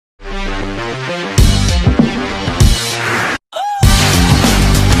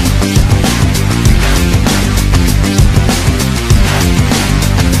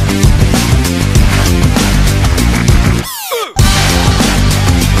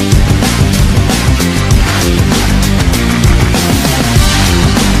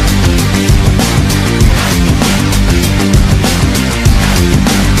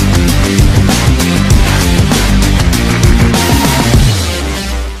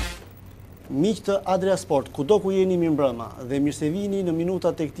Miq të AdriaSport, kudo ku jeni mirëmbrëma dhe mirë se vini në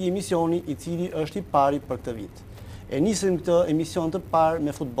minutat e këtij emisioni i cili është i pari për këtë vit. E nisim këtë emision të parë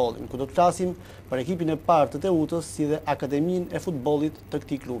me futbollin, ku do të flasim për ekipin e parë të Teutës si dhe Akademinë e futbollit të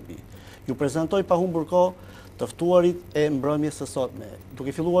këtij klubi. Ju prezantoj pa humbur kohë të ftuarit e mbrëmjes së sotme,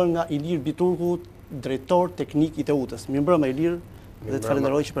 duke filluar nga Ilir Biturku, drejtor teknik i Teutës. Mirëmbrëma Ilir, dhe të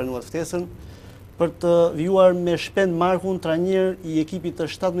falenderoj që pranuat ftesën për të vijuar me Shpend Markun, trajner i ekipit të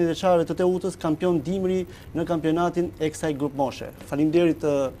 17 vjeçare të Teutës, kampion dimri në kampionatin e kësaj grup moshe. Faleminderit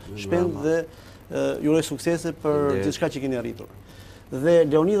Shpend dhe ju uroj suksese për gjithçka që keni arritur. Dhe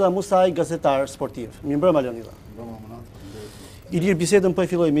Leonidha Musai, gazetar sportiv. Mirëmbrëma Leonidha. Ilir, bisedën po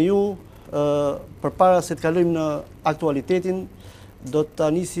e filloj me ju. Përpara se të kalojmë në aktualitetin, do të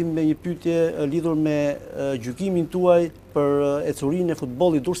nisim me një pyetje lidhur me gjykimin tuaj për ecurinë e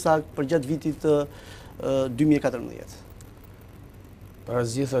futbollit dursak për gjatë vitit 2014. Para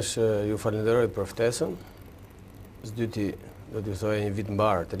gjithash ju falenderoj për ftesën. Së dyti do t'ju thojë një vit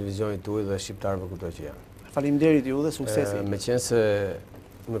mbar televizionit tuaj dhe shqiptarëve kudo që janë. Faleminderit ju dhe suksesi. Meqense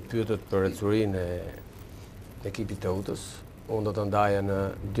më pyetët për ecurinë e ekipit të Teutës, unë do të ndaja në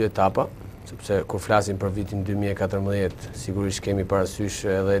dy etapa, sepse kur flasim për vitin 2014, sigurisht kemi parasysh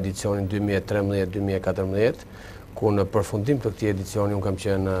edhe edicionin 2013-2014, ku në përfundim të këtij edicioni unë kam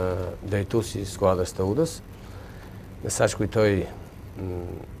qenë drejtuesi i skuadrës të Teutës. Me sa kujtoj,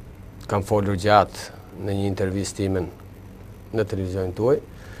 kam folur gjatë në një intervistë time në televizionin tuaj.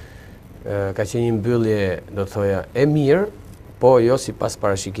 Ka qenë një mbyllje, do të thoja, e mirë, po jo sipas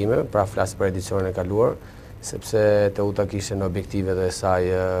parashikimeve, pra flas për edicionin e kaluar, sepse Teuta kishte në objektivet e saj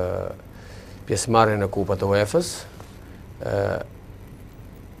pjesëmarrje në Kupat e UEFA-s,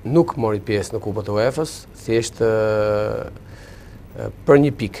 nuk mori pjesë në Kupat e UEFA-s, thjesht për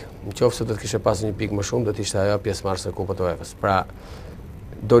një pikë. Nëse do të kishte pasur një pikë më shumë, do të ishte ajo pjesëmarrëse në Kupat e UEFA-s. Pra,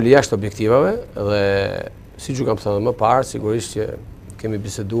 doli jashtë objektivave dhe siç u kam thënë më parë, sigurisht që kemi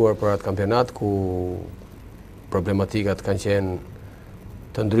biseduar për atë kampionat ku problematikat kanë qenë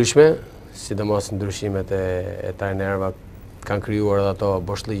të ndryshme, sidomos ndryshimet e trajnerëve kanë krijuar edhe ato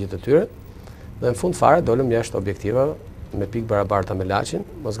boshllëqet e tyre. Dhe në fund fare dolëm jashtë objektivave me pikë barabarta me Laçin,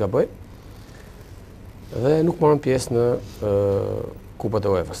 mos gaboj. Dhe nuk morëm pjesë në Kupat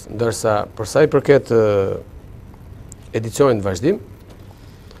e UEFA-s. Ndërsa për sa i përket edicionit vazhdim,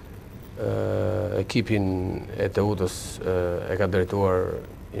 ekipin e Teutës e ka drejtuar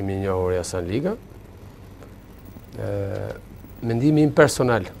i minjohur Hasan Liga. Mendimi im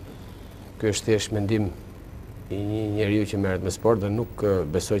personal, ky është thjesht mendim i një njeriu që merret me sport dhe nuk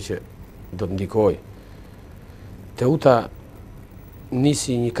besoj që do të ndikoj. Teuta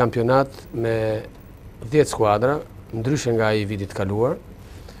nisi një kampionat me 10 skuadra, ndryshe nga i vitit kaluar,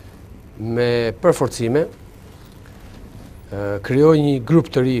 me përforcime, krijoi një grup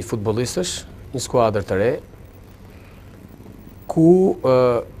të ri futbollistësh, një skuadër të re, ku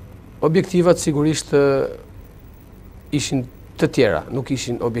objektivat sigurisht ishin të tjera, nuk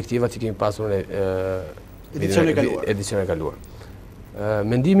ishin objektivat që kemi pasur në edicionin e kaluar.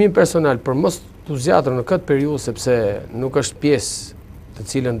 Mendimi im personal për mos t'u zgjatur në këtë periudhë, sepse nuk është pjesë të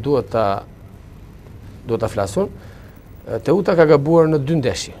cilën duhet ta flasun, Teuta ka gabuar në dy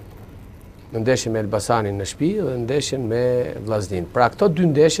ndeshje. Në ndeshjen me Elbasanin në shtëpi dhe në ndeshjen me Vllaznin. Pra këto dy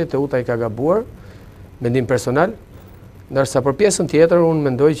ndeshje Teuta i ka gabuar, mendim personal, ndërsa për pjesën tjetër unë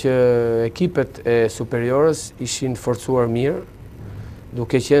mendoj që ekipet e superiorës ishin forcuar mirë,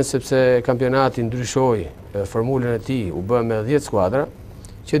 duke qenë sepse kampionati ndryshoi formulën e tij, u bë me 10 skuadra,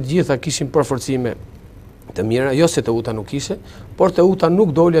 që të gjitha kishin përforcime të mira, jo se Teuta nuk kishte, por Teuta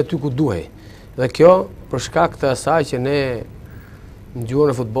nuk doli aty ku duhej. Dhe kjo për shkak të asaj që ne në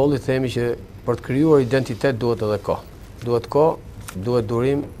gjuhën e futbollit themi që për të krijuar identitet duhet edhe kohë. Duhet kohë, duhet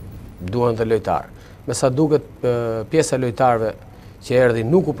durim, duhen dhe lojtarë. Me sa duket pjesa e lojtarëve që erdhi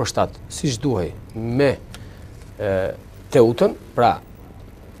nuk u përshtat siç duhej me Teutën, pra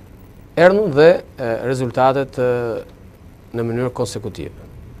erdhën dhe rezultatet në mënyrë konsekutive.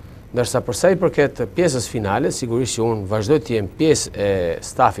 Ndërsa për sa i përket pjesës finale, sigurisht që unë vazhdoj të jem pjesë e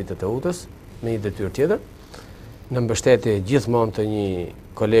stafit të Teutës me një detyrë tjetër, në mbështetje gjithmonë të një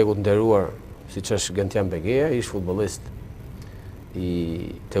kolegu të nderuar, siç është Gentian Begeja, ish futbollist i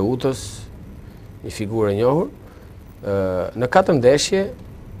Teutës, një figurë e njohur. Në 4 ndeshje,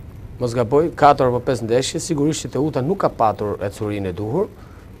 mos gaboj, 4 apo 5 ndeshje, sigurisht që Teuta nuk ka patur ecurinë e duhur,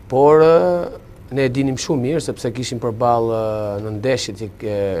 por ne e dinim shumë mirë sepse kishim përballë në ndeshjet që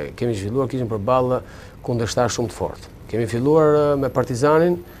kemi zhvilluar, kishim përballë kundërshtar shumë të fortë. Kemi filluar me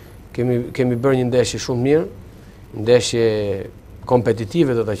Partizanin, kemi bërë një ndeshje shumë mirë, ndeshje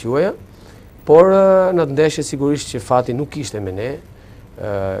kompetitive do ta quaja, por në atë ndeshje sigurisht që fati nuk ishte me ne,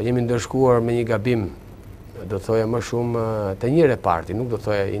 jemi ndërshkuar me një gabim, do të thoja më shumë të një reparti, nuk do të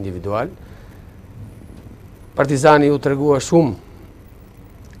thoja individual. Partizani u tregua shumë,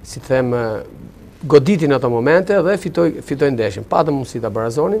 si them, goditi në ato momente dhe fitoi ndeshjen. Patëm mundësi ta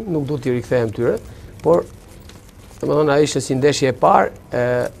barazonin, nuk duhet t'i rikthehem tyre, por domethënë ai ishte si ndeshje e parë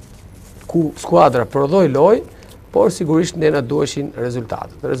ku skuadra prodhoi lojë, por sigurisht ne na duheshin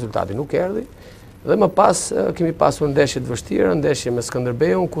rezultatet. Rezultati nuk erdhi dhe më pas kemi pasur ndeshje të vështira, ndeshje me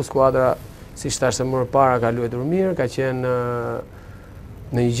Skënderbeun ku skuadra, siç thashë më parë, ka luajtur mirë, ka qenë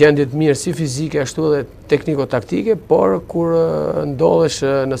në një gjendje të mirë si fizike ashtu edhe tekniko-taktike, por kur ndodhesh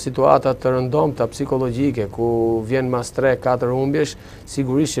në situata të rëndomta psikologjike ku vjen mas 3-4 humbjesh,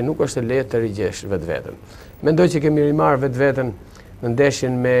 sigurisht që nuk është e lehtë të rigjesh vetveten. Mendoj që kemi rimarrë vetveten në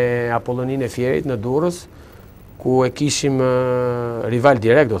ndeshjen me Apolloninë e Fierit në Durrës, ku e kishim rival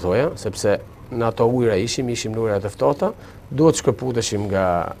direkt, do thoja, sepse në ato ujëra ishim në ujëra të ftohta, duhet shkëputeshim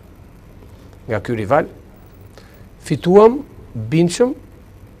nga ky rival. Fituam,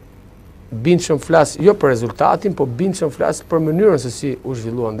 bindshëm flas jo për rezultatin, po bindshëm flas për mënyrën se si u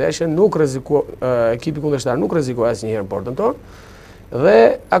zhvillua ndeshja, ekipi kundërshtar nuk rrezikoi asnjëherë portën tonë dhe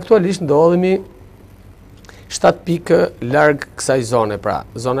aktualisht ndodhemi 7 pikë larg kësaj zone, pra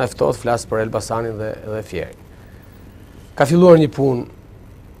zona e ftohtë, flas për Elbasanin dhe Fierin. Ka filluar një punë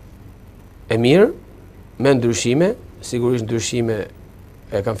e mirë, me ndryshime, sigurisht ndryshime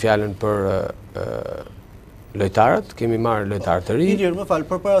e kam fjalën për lojtarët, kemi marrë lojtarë të ri. Ilir, më fal,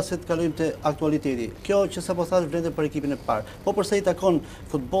 përpara se të kalojmë te aktualiteti. Kjo që sapo thash vlente për ekipin e parë. Po përsa i takon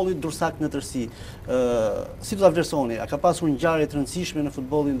futbollit ndërsak në tërësi, si do ta vlerësoni? A ka pasur ngjarje të rëndësishme në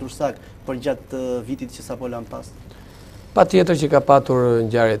futbollin ndërsak përgjatë vitit që sapo lan pas? Patjetër që ka patur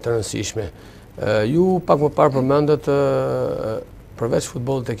ngjarje të rëndësishme. Ju pak më parë përmendët përveç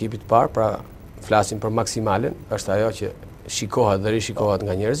futbollit të ekipit të parë, pra flasim për maksimalen, është ajo që shikohet dhe rishikohet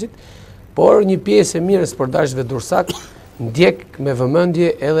nga njerëzit, por një pjesë e mirë e sportazhëve dursak ndjek me vëmendje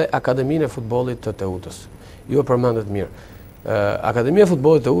edhe Akademinë e futbollit të Teutës. Ju e përmendët mirë. Akademia e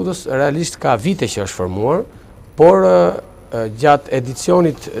futbollit të Teutës realisht ka vite që është formuar, por gjatë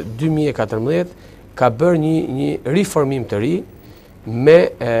edicionit 2014 ka bërë një riformim të ri me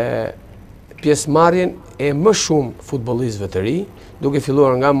pjesëmarrjen e më shumë futbollistëve të ri, duke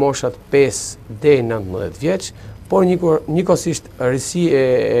filluar nga moshat 5 deri në 19 vjeç, por njëkohësisht risi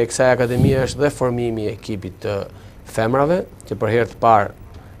e kësaj akademie është dhe formimi e ekipit të femrave, që për herë të parë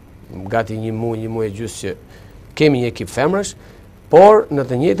gati një muaj e gjysmë që kemi një ekip femrash, por në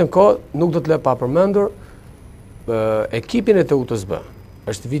të njëjtën kohë nuk do të lë pa përmendur ekipin e Teutës B.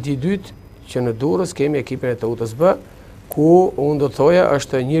 Është viti i dytë që në Durrës kemi ekipin e Teutës B, ku unë do të thoja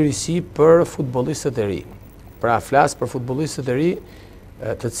është një risi për futbollistët e ri. Pra flas për futbollistët e ri,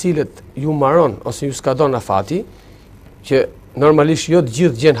 të cilët ju maron ose ju skadon afati, që normalisht jo të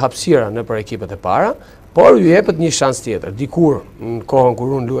gjithë gjen hapësira në për ekipet e para, por ju jepet një shans tjetër. Dikur, në kohën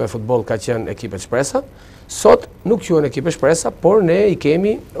kur unë luaj futboll, ka qenë ekipet shpresa, sot nuk quhen ekipe shpresa, por ne i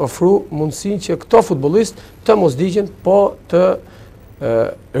kemi ofru mundësinë që këto futbollistë të mos digjen, po të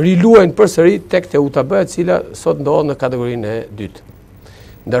riluajnë përsëri tek Teuta B, e cila sot ndodhet në kategorinë e dytë.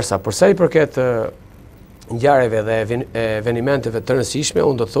 Ndërsa përsa i përket ngjarjeve dhe evenimenteve të rëndësishme,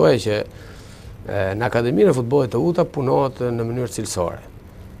 unë do të thojë që në Akademinë e futbollit të Teuta punohet në mënyrë cilësore.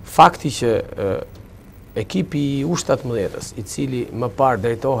 Fakti që ekipi i U17-s, i cili më parë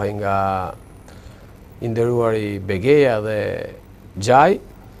drejtohej nga i nderuari Begeja dhe Gjaj,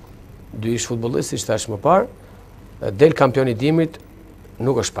 dy ish futbollistë, si thash më parë, del kampion i dimrit,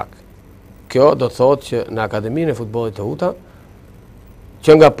 nuk është pak. Kjo do të thotë që në Akademinë e futbollit të Teuta,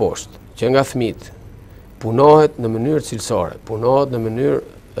 që nga poshtë, që nga fëmijët, punohet në mënyrë cilësore, punohet në mënyrë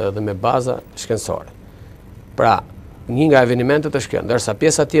dhe me baza shkencore. Pra, një nga evenimentet është kjo, ndërsa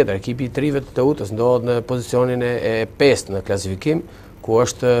pjesa tjetër, ekipi i trive të Teutës ndodhet në pozicionin e 5 në klasifikim, ku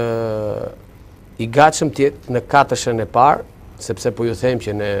është i gatshëm tjetë në 4-shën e parë, sepse po ju them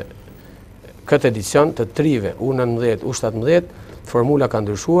që në këtë edicion të trive, U19, U17, formula ka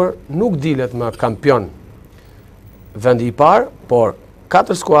ndryshuar, nuk dilet më kampion vendi i parë, por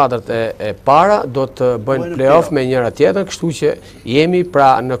 4 skuadrat e para do të bëjnë play-off me njëra tjetër, kështu që jemi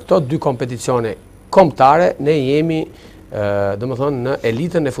pra në këto dy kompeticione kombëtare, ne jemi domethënë në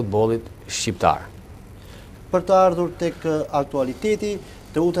elitën e futbollit shqiptar. Për të ardhur tek aktualiteti,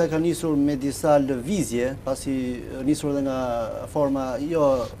 Teuta ka nisur me disa lëvizje, pasi nisur edhe nga forma jo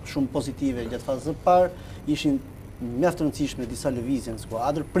shumë pozitive gjatë fazës së parë, ishin mjaft të rëndësishme disa lëvizje në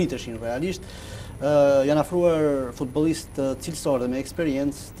skuadër, priteshin realisht. Janë afruar futbollistë cilësor dhe me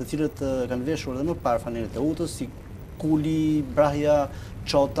eksperiencë, të cilët kanë veshur edhe më parë fanerën e Teutës, si Kuli, Brahja,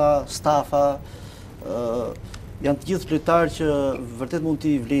 Çota, Stafa. janë të gjithë lojtarë që vërtet mund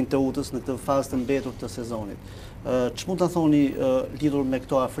t'i vlejnë Teutës në këtë fazë të mbetur të sezonit. Ç'mund ta thoni lidhur me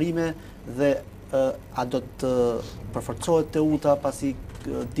këto afrime dhe a do të përforcohet Teuta pasi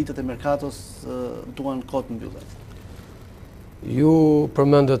ditët e merkatos duan kohë të mbyllen? Ju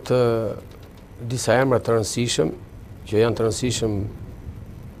përmendët disa emra të rëndësishëm, që janë të rëndësishëm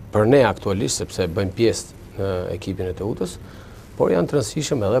për ne aktualisht, sepse bëjmë pjesë në ekipin e Teutës, por janë të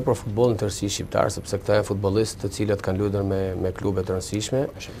rëndësishëm edhe për futbollin tërësisht shqiptar, sepse këta janë futbollistë të cilët kanë luajtur me klube të rëndësishme,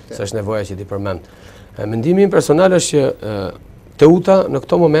 s'është nevoja që t'i përmend. Mendimi im personal është që Teuta në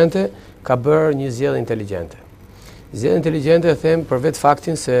këto momente ka bërë një zgjedhje inteligjente. Zgjedhje inteligjente e them për vetë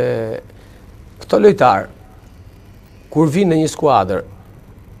faktin se këto lojtarë kur vinë në një skuadër,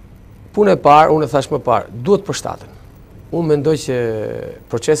 punë e parë, unë e thash më parë, duhet përshtaten. Unë mendoj që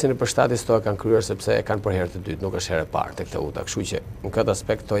procesin e përshtatjes to e kanë kryer sepse e kanë për herë të dytë, nuk është herë e parë tek Teuta, kështu që në këtë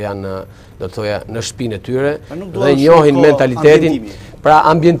aspekt to janë, do të thoja, në shtëpinë e tyre dhe njohin mentalitetin. Pra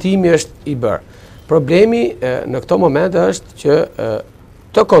ambientimi është i bërë. Problemi në këto momente është që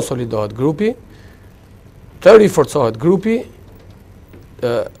të konsolidohet grupi, të riforcohet grupi,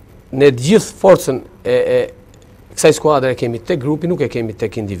 ne gjithë forcën e kësaj skuadre e kemi tek grupi, nuk e kemi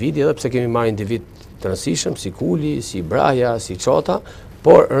tek individi, edhe pse kemi marrë individ të rëndësishëm, si Kuli, si Braja, si Çota,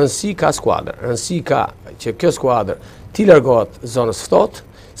 por rëndësi ka skuadër. Rëndësi ka që kjo skuadër t'i largohet zonës ftohtë,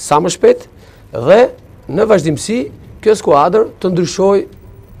 sa më shpejt, dhe në vazhdimsi kjo skuadër të ndryshojë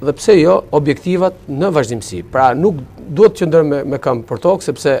dhe pse jo objektivat në vazhdimsi. Pra nuk duhet të qëndrojmë me këmbë për tokë,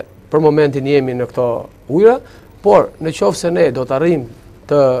 sepse për momentin jemi në këto ujëra, por në qoftë se ne do të arrijmë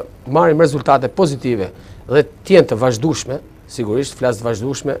të marrim rezultate pozitive dhe të jenë të vazhdueshme, sigurisht flas të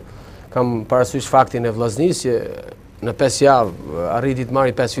vazhdueshme, kam parasysh faktin e Vllaznisë që në 5 javë arriti të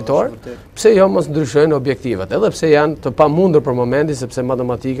marrë 5 fitore, pse jo mos ndryshojnë objektivat, edhe pse janë të pamundur për momentin, sepse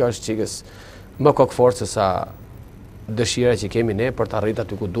matematika është çikës më kokfort se sa dëshira që kemi ne për të arritur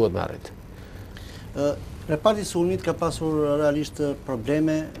aty ku duhet me arrit. Reparti sulmit ka pasur realisht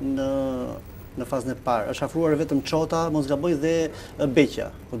probleme në fazën e parë. Është afruar vetëm Çota, mos gaboj, dhe Beqa,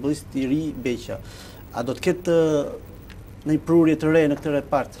 futbollist i ri Beqa. A do të ketë në një prurje të re në këtë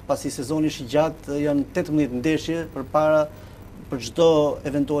repart, pasi sezoni është i gjatë, janë 18 ndeshje për çdo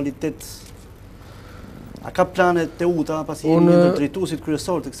eventualitet. A ka plane Teuta, pasi jemi ndër drejtuesit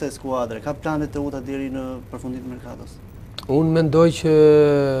kryesor të kësaj skuadre, ka plane Teuta deri në përfundim të merkatos? Unë mendoj që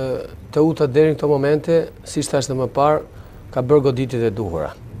Teuta deri në këto momente, siç thashë më parë, ka bërë goditjet e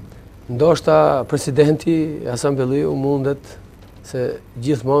duhura. Ndoshta presidenti Asambelliu mundet se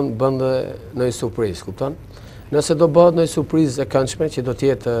gjithmonë bën ndonjë surprizë, kupton? Nëse do bëhet një surprizë e këndshme që do të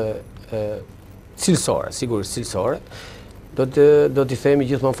jetë cilësore, sigurisht cilësore, do t'i themi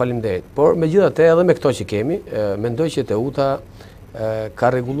gjithmonë faleminderit. Por megjithatë edhe me këto që kemi, mendoj që Teuta ka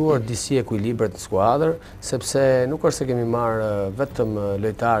rregulluar disi ekuilibrat në skuadër, sepse nuk është se kemi marrë vetëm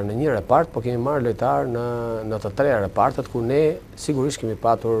lojtarë në një repart, por kemi marrë lojtarë në të 3 repartet ku ne sigurisht kemi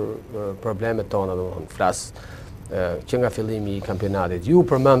patur problemet tona, domethënë flas që nga fillimi i kampionatit. Ju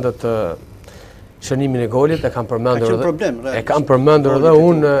përmendët shënimin e golit, e kam përmendur edhe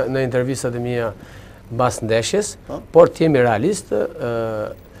unë në intervistat e mia mbas ndeshjes, por të jemi realist,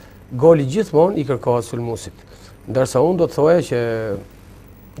 goli gjithmonë i kërkohet sulmuesit. Ndërsa unë do të thoja që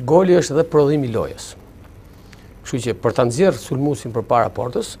goli është edhe prodhimi i lojës. Kështu që për ta nxjerrë sulmuesin përpara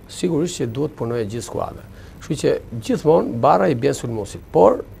portës, sigurisht që duhet punojë gjithë skuadra. Kështu që gjithmonë barra i bën sulmuesit,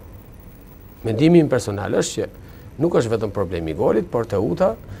 por mendimi im personal është që nuk është vetëm problemi i golit, por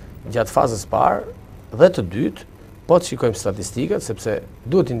Teuta gjatë fazës parë dhe të dytë, po të shikojmë statistikat, sepse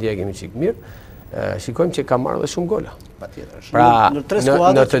duhet t'i ndjekim çik mirë, shikojmë që ka marrë dhe shumë gola. Patjetër.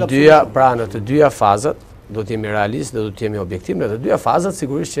 Pra në të dyja fazat, do të jemi realist dhe do të jemi objektiv, në të dyja fazat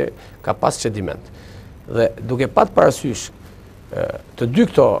sigurisht që ka pas çediment. Dhe duke pat parasysh të dy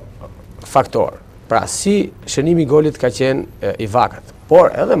këto faktorë, pra si shënimi i golit ka qenë i vakat,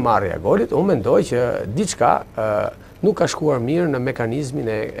 por edhe marrja e golit, unë mendoj që diçka nuk ka shkuar mirë në mekanizmin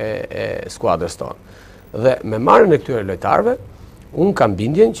e skuadrës tonë. Dhe me marrjen e këtyre lojtarëve, unë kam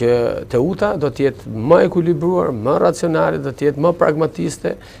bindjen që Teuta do të jetë më ekuilibruar, më racionale, do të jetë më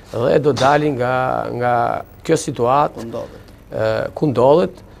pragmatiste dhe do dalin nga kjo situatë ku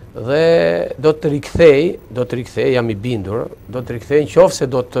ndodhet dhe do të rikthej, jam i bindur, do të rikthej nëse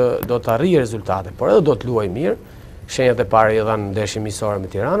do të arrijë rezultate, por edhe do të luajë mirë. Shenjat e parë i dhanë ndeshje miqësore me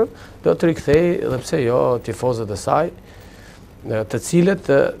Tiranën, do të rikthej dhe pse jo tifozët e saj, të cilët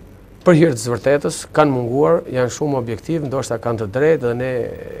për hir të vërtetës kanë munguar, janë shumë objektiv, ndoshta kanë të drejtë dhe ne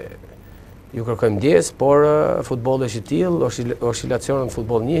ju kërkojmë ndjes, por futbolli është i tillë, oscilacionet në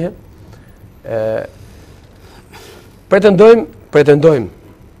futboll njihen. Pretendojmë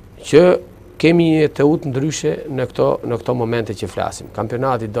që kemi një teut ndryshe në këto momente që flasim.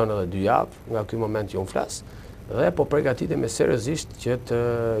 Kampionati don edhe 2 javë, nga ky moment që unë flas, dhe po përgatitemi seriozisht që të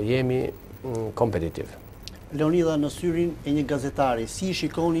jemi kompetitiv. Leonidha, në syrin e një gazetari, si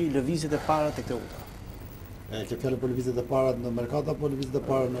shikoni lëvizjet e para tek Teuta? Ke fjalë për lëvizjet e para në merkato apo lëvizjet e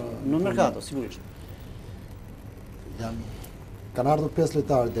para në merkato, sigurisht. Kanë ardhur 5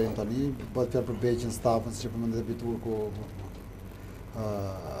 lojtarë deri tani, bëhet fjalë për Beqin, stafën, siç e përmendët Biturku,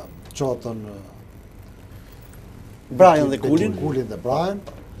 Çotën, Brian dhe Kulin. Kulin dhe Brian.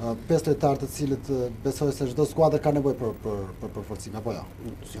 5 lojtarë të cilët besoj se çdo skuadër ka nevojë për forcim, apo jo?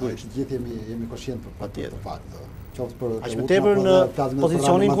 Sigurisht, gjithë jemi koshient për fakt. Qoftë për aq më tepër në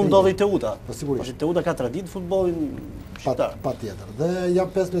pozicionin ku ndodhi Teuta. Po sigurisht. Pasi Teuta ka traditë futbollin shqiptar. Patjetër. Dhe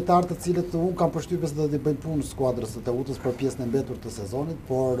janë 5 lojtarë të cilët unë kam përshtypjen se do të bëjnë punë skuadrës së Teutës për pjesën e mbetur të sezonit,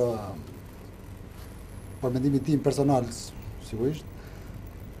 por për mendimin tim personal, sigurisht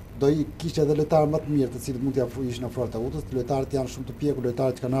do i kishte edhe lojtarë më të mirë të cilët mund t'ia ishin ofruar Teutës. Lojtarët janë shumë të pjekur,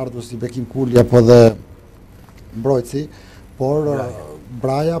 lojtarët që kanë ardhur si Bekim Kuli apo dhe mbrojtësi, por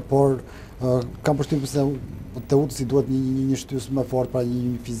Braja, por kam përshtypjen se Teutës i duhet një shtys më fort, pra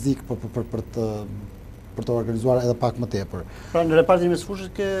një fizik për të organizuar edhe pak më tepër. Pra në repartin mes fushës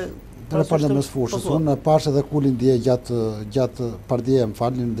ke në repartin mes fushës, unë pash edhe Kulin dje gjatë pardje, më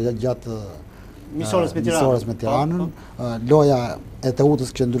falni, gjatë Misorës me Tiranën. Loja e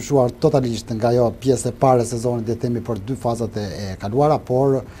Teutës që ndryshuar totalisht nga ajo pjesë e parë e sezonit dhe temi për 2 fazat e kaluara,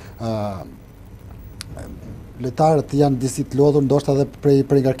 por lojtarët janë disi të lodhur, ndoshta edhe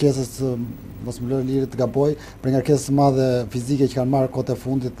prej ngarkesës, mos më lë Ilirit të gaboj, prej ngarkesës madhe fizike që kanë marrë kohët e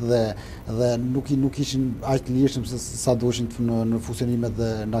fundit dhe nuk ishin aq të lirshëm sa duheshin në funksionimet dhe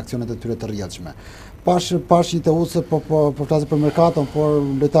në aksionet e tyre të rrjedhshme. Pash një Teutë po flasim për merkaton, por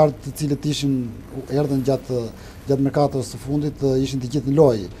lojtarët të cilët erdhën gjatë merkatos së fundit ishin të gjithë në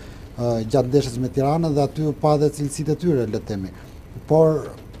lojë gjatë ndeshjes me Tiranën dhe aty u pa dhe cilësitë e tyre, le të themi. Por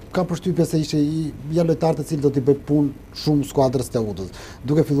kam përshtypjen se janë lojtarë të cilët do t'i bëj punë shumë skuadrës Teutës,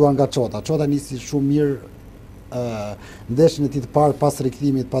 duke filluar nga Çota. Çota nisi shumë mirë ndeshjen e tij të parë pas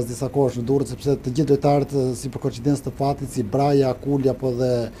rikthimit pas disa kohësh në Durrës, sepse të gjithë lojtarët si për koincidencë të fatit, si Braja, Kuli apo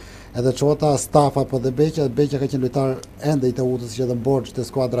edhe Çota, Stafa apo dhe Beqja ka qenë lojtar ende i Teutës që edhe në borxh të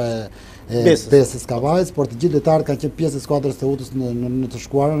skuadra e Besës Kavajës, por të gjithë lojtarët kanë qenë pjesë e skuadrës Teutës në të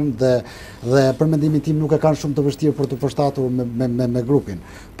shkuarën dhe për mendimin tim nuk e kanë shumë të vështirë për të përshtatur me grupin.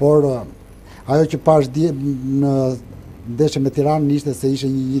 Por ajo që pash në ndeshje me Tiranën ishte se ishte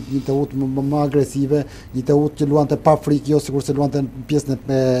një Teutë më agresive, një Teutë që luante pa frikë, jo sikur se luante në pjesën e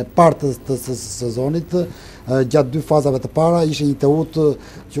parë të sezonit. Gjatë 2 fazave të para ishte një Teutë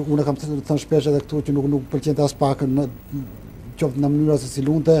që unë kam thënë shpesh edhe këtu që nuk pëlqente as pak, qoftë në mënyra se si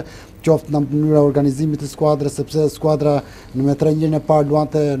lunte, qoftë në mënyra organizimit të skuadrës, sepse skuadra me trajnerin e parë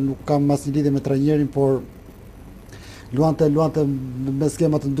luante, nuk kam asnjë lidhje me trajnerin, por luante me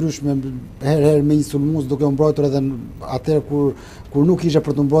skema të ndryshme, herë me një sulmues duke u mbrojtur edhe atëherë kur nuk ishte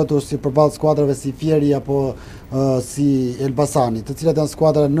për të mbrojtur si përballë skuadrave si Fieri apo si Elbasani, të cilat janë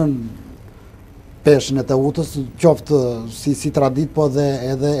skuadra nën peshën e Teutës, qoftë si tradit, po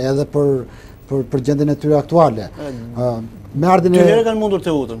edhe për gjendjen e tyre aktuale. Me ardhin Dy herë kanë mundur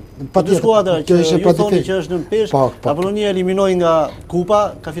Teutën. Dy skuadra që ju thoni që është nën peshë, Apollonia eliminoi nga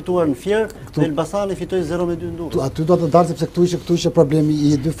Kupa, ka fituar në Fier, dhe Elbasani fitoi 0-2 në Durrës. Aty do të dalë sepse këtu ishte problemi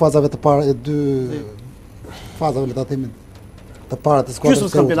i 2 fazave të parë, 2 fazave le ta themi të para të skuadrës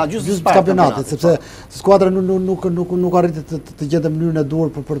gjysmë kampionatit, sepse skuadra nuk arriti të gjente mënyrën e duhur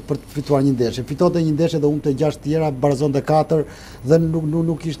për të fituar një ndeshje. Fitonte një ndeshje dhe humbte 6 tjera, barazonte 4 dhe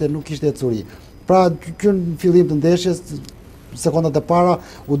nuk kishte ecuri. Pra që në fillim të ndeshjes, sekondat e para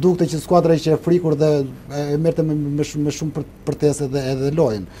u dukte që skuadra ishte e frikur dhe e merrte me shumë përtesë edhe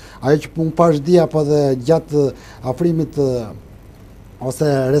lojën. Ajo që unë pash dia apo dhe gjatë afrimit ose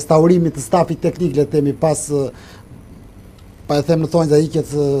restaurimit të stafit teknik, le të themi, pa e them në thonjë dhe ikjet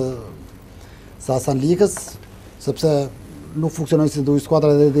sa Hasan Likës, sepse nuk funksionoi si duhej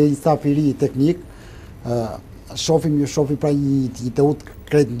skuadra dhe një staf i ri teknik. Shohim pra një Teutë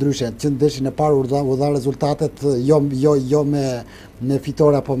krejt ndryshe, që ndeshjen e parë u dha rezultatet jo me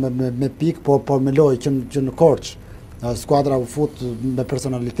fitore apo me pikë, por me lojë që në Korçë. Skuadra u fut me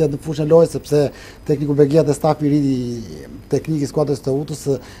personalitet në fushën e lojës, sepse tekniku Begia dhe stafi i ri teknik i skuadrës të Teutës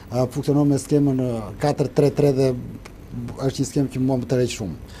funksionon me skemën 4-3-3 dhe është një skemë që mua më tërheq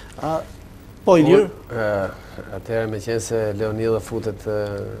shumë. Po Ilir? Atëherë me qenë se Leonidha futet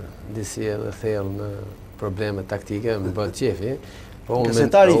disi edhe thellë në probleme taktike, më bëhet qefi. Unë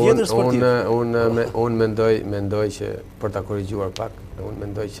mendoj që për ta korrigjuar pak, unë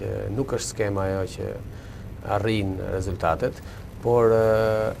mendoj që nuk është skema ajo që arrin rezultatet, por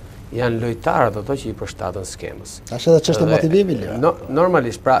janë lojtarët ato që I përshtatën skemës. Tash edhe çështë motivimi Ilir.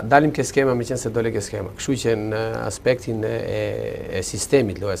 Normalisht, pra dalim ke skema me qenë se dole ke skema. Kështu që në aspektin e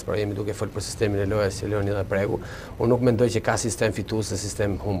sistemit lojës, pra jemi duke folë për sistemin e lojës që Leonidha pregu, unë nuk mendoj që ka sistem fitues dhe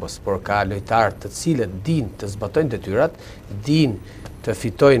sistem humbës, por ka lojtarë të cilët din të zbatojnë detyrat, din të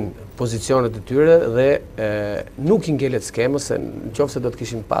fitojnë pozicionet e tyre dhe nuk I ngelet skemës, se në qoftë se do të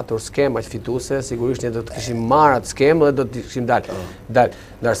kishim patur skema që fituese, sigurisht ne do të kishim marrat skemë dhe do të kishim dalë.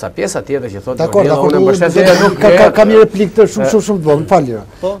 Ndërsa pjesa tjetër që thotë unë mbështetja nuk ka një replikë të shumë të vogël, falë.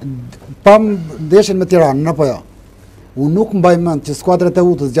 Pam ndeshjen me Tiranën apo jo? Unë nuk mbaj mend që skuadrat e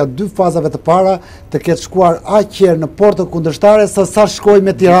Utës gjatë 2 fazave të para të ketë shkuar aq herë në portën kundërshtare sa shkoi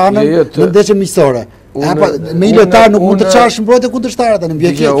me Tiranën në ndeshjen miqësore. Me një lojtar nuk mund të çash mbrojtje kundërshtare tani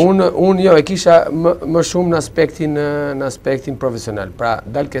mbie keq. Unë jo e kisha më shumë në aspektin profesional. Pra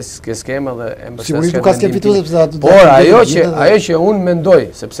dal ke skema dhe e mbështes. Sigurisht nuk ka skemë fituese sepse ato. Por ajo që unë mendoj,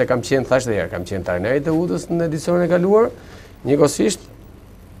 sepse kam qenë thashë herë, kam qenë trajneri të Utës në edicionin e kaluar, njëkohësisht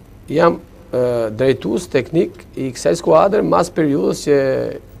jam drejtues teknik I kësaj skuadre mas periudhës që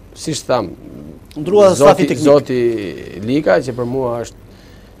siç tham, ndrua stafi teknik. Zoti Lika që për mua është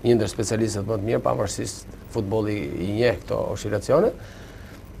një ndër specialistët më të mirë, pavarësisht futbolli I njeh këto oscilacione.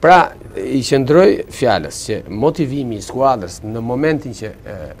 Pra, I qëndroj fjalës që motivimi I skuadrës në momentin që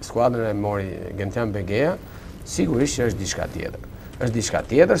skuadrën e mori Gentian Begeja, sigurisht që është diçka tjetër. Është diçka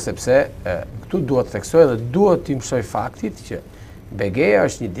tjetër sepse këtu duhet të theksoj dhe duhet të mësoj faktit që Begeja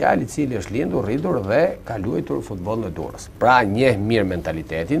është një djalë I cili është lindur, rritur dhe ka luajtur futbollin e Durrës. Pra njeh mirë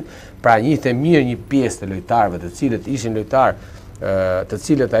mentalitetin, pra njihte mirë një pjesë të lojtarëve të cilët ishin lojtarë të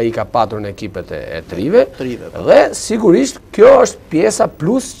cilët ai ka patur në ekipet e trive dhe sigurisht kjo është pjesa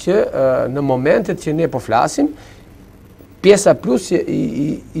plus që në momentet që ne po flasim, pjesa plus që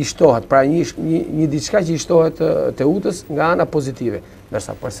I shtohet, pra një diçka që I shtohet te Utës nga ana pozitive.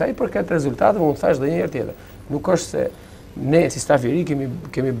 Ndërsa për sa I përket rezultateve, unë thash edhe një herë tjetër, nuk është se ne si staf I ri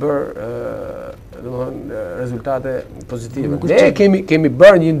kemi bërë rezultate pozitive. Ne kemi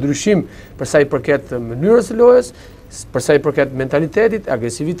bërë një ndryshim për sa I përket mënyrës së lojës, për sa I përket mentalitetit,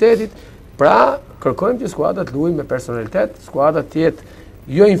 agresivitetit, pra kërkojmë që skuadra të luajnë me personalitet, skuadra të jetë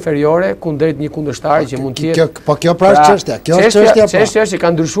jo inferiore kundrejt një kundërshtari që mund të jetë. Po kjo pra është çështja. Kjo është çështja. Çështja është që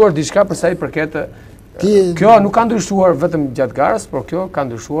ka ndryshuar diçka për sa I përket kjo nuk ka ndryshuar vetëm gjatë garës, por kjo ka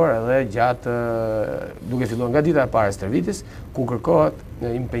ndryshuar edhe gjatë duke filluar nga dita e parë e stërvitjes, ku kërkohet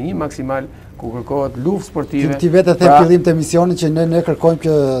impenjim maksimal, ku kërkohet luftë sportive. Ti vetë the fillim të emisionit që ne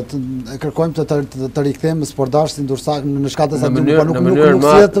kërkojmë të rikthejmë sportdarsin Durrësak në shkatës aty, por nuk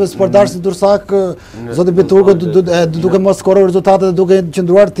sihet sportdarsin Durrësak, zoti Biturku duke mos skorruar rezultate dhe duke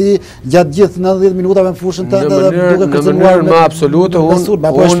qëndruar ti gjatë gjithë 90 minutave në fushën tënde dhe duke kërcënuar më absolute.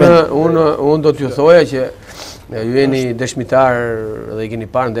 Unë do t'ju thoja që ju jeni dëshmitar dhe I keni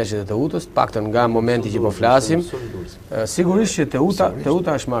parë ndeshjet e të Utës, paktën nga momenti që po flasim, sigurisht që Teuta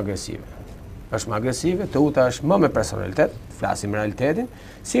është më agresive. Është më agresive, Teuta është më me personalitet, flasim realitetin,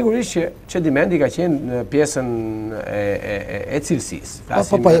 sigurisht që Çedimendi ka qenë në pjesën e cilësisë.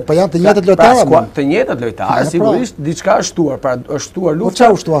 Po janë të njëjtët lojtarë. Të njëjtët lojtarë, sigurisht diçka është shtuar, pra është shtuar lufta. Po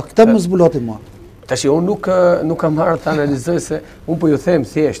çfarë u shtua? Këtë më zbuloti mua. Tash unë nuk kam marrë të analizoj se unë po ju them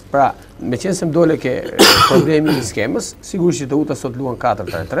thjesht, pra meqense se më dole ke problemi I skemës, sigurisht që Teuta sot luan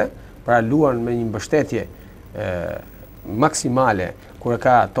 4-3-3, pra luan me një mbështetje maksimale kur e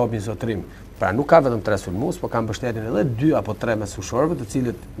ka topin zotrim. Pra nuk ka vetëm 3 sulmues, por ka mbështetjen edhe 2 apo 3 me fushorëve, të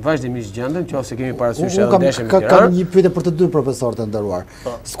cilët vazhdimisht gjenden, qofse kemi parasysh edhe ndeshjen me Tiranë. Kam një pyetje për të dy profesorët e nderuar.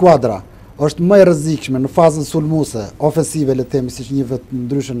 Skuadra është më e rrezikshme në fazën sulmuese, ofensive, le të themi, siç njihet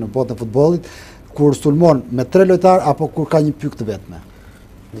ndryshe në botën e futbollit, kur sulmon me 3 lojtar apo kur ka një pyk të vetme?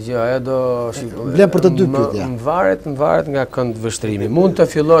 Jo, ajo do vlen për të dy pyetja. Më varet nga këndvështrimi. Mund të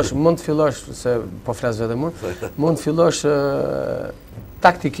fillosh se po flas vetëm unë, mund të fillosh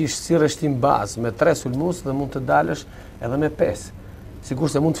taktikisht si rreshtim bazë me 3 sulmues dhe mund të dalësh edhe me 5.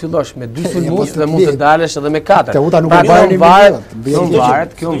 Sikur se mund të fillosh me 2 sulmues dhe mund të dalësh edhe me 4.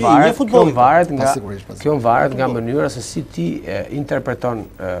 Kjo varet nga mënyra se si ti interpreton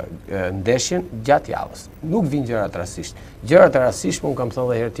ndeshjen gjatë javës. Nuk vijnë gjërat rastësisht. Gjërat e rastësishme, unë kam thënë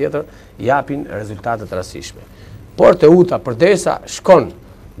edhe herë tjetër, japin rezultate të rastësishme. Por Teuta përderisa shkon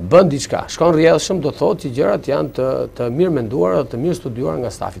bën diçka, shkon rrjedhshëm, do thotë që gjërat janë të mirë menduara dhe të mirë studiuara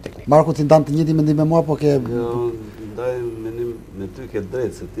nga stafi teknik. Marku, ti ndan të njëjtin mendim me mua, po ke ndaj mendim me ty ke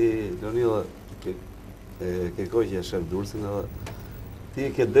drejt, se ti Leonidha ke kohë që je shef Durrësin edhe ti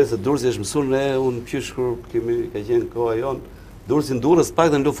ke drejt se Durrësi është mësuar ne unë qysh kur ka qenë koha jon, Durrësin Durrës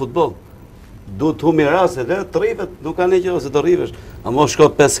paktën lu futboll. Duhet të humi raste dhe të rrivet, nuk ka ne gjë ose të rrivesh. Amo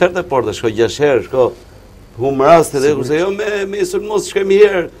shko 5 herë te porta, shko 6 herë, shko hum raste dhe kurse jo me sulmos shkojmë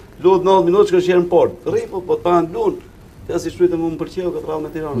herë, Lut 90 minutë që është në port. Rri po ta lun. Ja si shpytë më pëlqeu këtë radhë me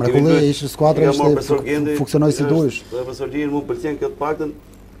Tiranë. Mrekulli ishte skuadra ishte funksionoi si duhesh. Profesor Liri më pëlqen kjo të paktën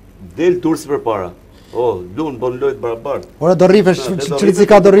del tursi përpara. Lun bon lojt barabart. Ora do rrifesh çrisi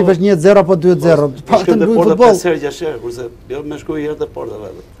ka do rrifesh 1-0 apo 2-0. Paktën luaj futboll. 5 herë 6 herë kurse jo më shkoi herë te porta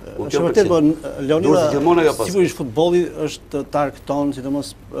vetë. Është vërtet po Leonidha sigurisht futbolli është targ ton,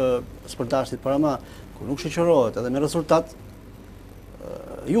 sidomos sportashtit para kur nuk shoqërohet edhe me rezultat.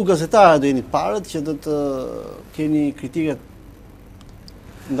 Ju gazetarë do jeni parët që do të keni kritiket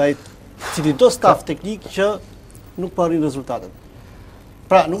ndaj cilido staf teknik që nuk po arrin rezultatet.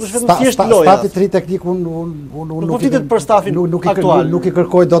 Pra, nuk është vetëm thjesht loja. Stafi 3 teknik nuk flitet për stafin aktual. Nuk i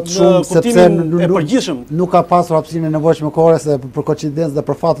kërkoj dot shumë sepse nuk ka pasur hapësinë e nevojshme kohore se për koincidencë dhe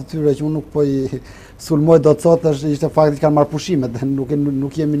për fat të tyre që unë nuk po i sulmoj dot sot ishte fakti që kanë marrë pushime dhe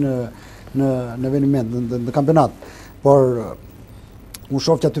nuk jemi në eveniment, në kampionat. Por unë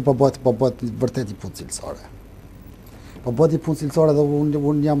shoh që aty po bëhet vërtet i punë cilësore. Po bëhet i punë cilësore dhe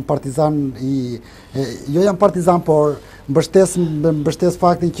unë jam partizan jo jam partizan, por mbështes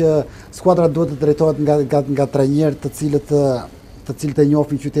faktin që skuadra duhet të drejtohet nga trajnerë të cilët e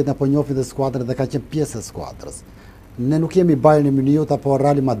njohin qytetin apo njohin dhe skuadrën dhe kanë qenë pjesë e skuadrës. Ne nuk jemi Bayern Munichut apo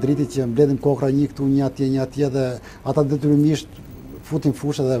Real Madridit që mbledhin kokra një këtu, një atje dhe ata detyrimisht futin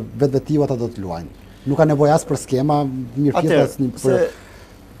fushë dhe vetvetiu ata do të luajnë. Nuk ka nevojë as për skema, mirë fjalë për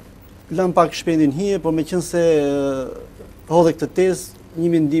lëm pak Shpendin hije, por meqense hodhe këtë tezë, një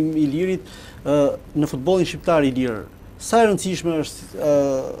mendim i Ilirit në futbollin shqiptar Ilir. Sa e rëndësishme është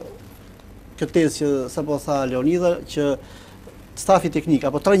këtë tezë që sapo tha Leonidha që stafi teknik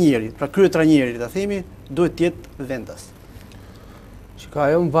apo trajneri, pra krye trajneri ta themi, duhet të jetë vendas. Ka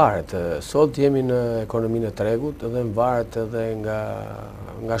ajo më varet. Sot jemi në ekonominë e tregut dhe më varet edhe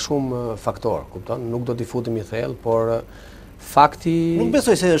nga shumë faktorë, kupton? Nuk do t'i futim i thellë, por fakti nuk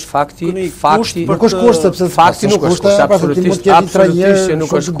besoj se është fakti nuk është kusht sepse fakti nuk është kusht, absolutisht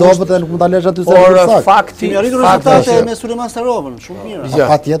nuk është dobët dhe nuk mund ta lësh aty se por fakti kemi arritur rezultate me Sulejman Sarovën, shumë mirë.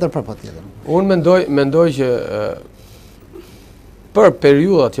 Patjetër. Unë mendoj që për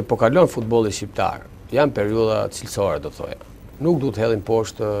periudhat që po kalon futbolli shqiptar, janë periudha cilësore, do thoya. Nuk duhet të hedhim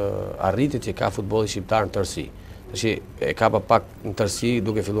poshtë arritjet që ka futbolli shqiptar në tërësi. Tash e ka pa pak në tërësi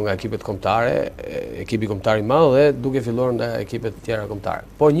duke filluar nga ekipet kombëtare, ekipi kombëtar i madh dhe duke filluar nga ekipet të tjera kombëtare.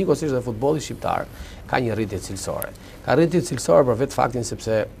 Por njëkohësisht dhe futbolli shqiptar ka një rritje cilësore. Ka rritje cilësore për vetë faktin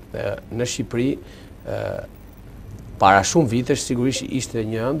sepse në Shqipëri para shumë vitesh sigurisht ishte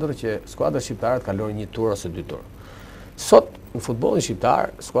një ëndër që skuadra shqiptare të kalonin një tur ose dy tur. Sot në futbollin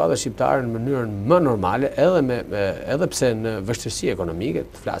shqiptar, skuadra shqiptare në mënyrën më normale, edhe pse në vështirësi ekonomike,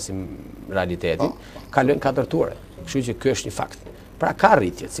 të flasim realitetin, kalojnë 4 ture. Kështu që ky është një fakt. Pra ka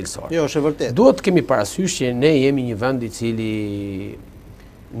rritje cilësore. Jo, është e vërtetë. Duhet të kemi parasysh që ne jemi një vend i cili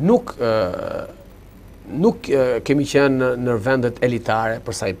nuk kemi qenë në vendet elitare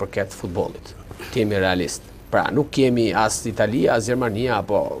për sa i përket futbollit. Kemi realist. Pra nuk kemi as Italia, as Gjermania,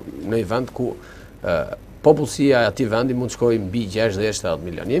 apo në një vend ku popullsia e atij vendi mund të shkojë mbi 60-70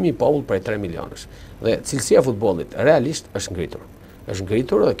 milion. Jemi popull prej 3 milionësh. Dhe cilësia e futbollit realisht është ngritur. Është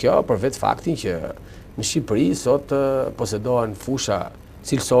ngritur dhe kjo për vetë faktin që në Shqipëri sot posedohen fusha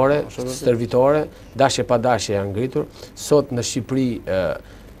cilësore, stërvitore, dashje pa dashje janë ngritur. Sot në Shqipëri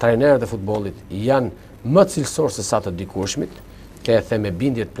trajnerët e futbollit janë më cilësorë se sa të dikurshmit. Ke me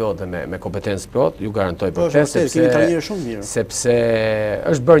bindje të plot dhe me kompetencë plot, ju garantoj për këtë sepse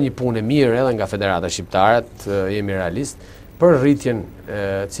është bërë një punë e mirë edhe nga Federata Shqiptare, jemi realist, për rritjen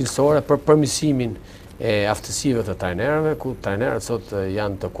cilësore, për përmirësimin e aftësive të trajnerëve, ku trajnerët sot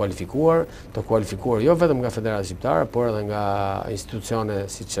janë të kualifikuar jo vetëm nga Federata Shqiptare, por edhe nga institucione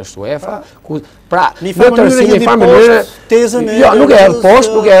siç është UEFA, ku pra në farë mënyrë tezën jo, nuk e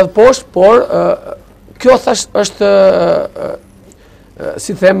hedh poshtë, por kjo thash është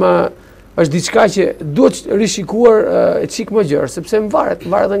si them, është diçka që duhet rishikuar çik më gjerë, sepse varet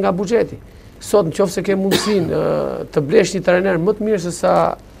edhe nga buxheti. Sot nëse ke mundësinë të blesh një trajner më të mirë se sa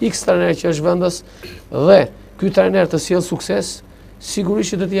X trajner që është vendas dhe ky trajner të sjell sukses,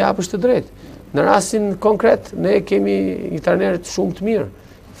 sigurisht që do t'i japësh të drejtë. Në rastin konkret, ne kemi një trajner shumë të mirë.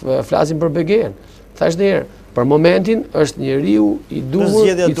 Flasim për Begehen. Thash herë, për momentin është njeriu i duhur,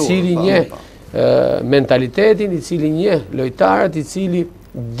 i cili njeh mentalitetin, i cili njeh lojtarët, i cili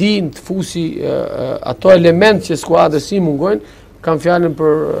din të fusi ato element që skuadrës si mungojnë, kam fjalën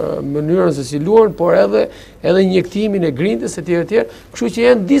për mënyrën se si luajnë, por edhe injektimin e grindjes e tjerë. Kështu që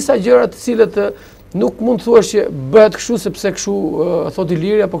janë disa gjëra të cilët nuk mund të thuash që bëhet kështu sepse kështu thot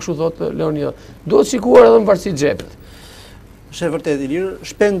Iliri apo kështu thot Leonidha. Duhet shikuar edhe në varësi të xhepit. Është e vërtetë Ilir,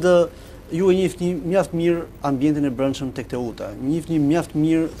 Shpend ju e njihni mjaft mirë ambientin e brendshëm tek Teuta, njihni mjaft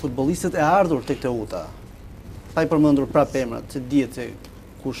mirë futbollistët e ardhur tek Teuta. Pa i përmendur prapë emrat, se dihet se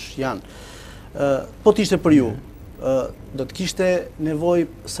kush janë. Po t'ishte për ju, do të kishte nevojë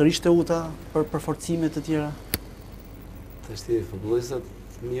sërish Teuta për përforcime të tjera? Tashti futbollistët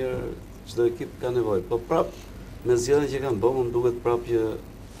mirë, çdo ekip ka nevojë, po prapë me zgjedhjen që kanë bërë, më duket prapë që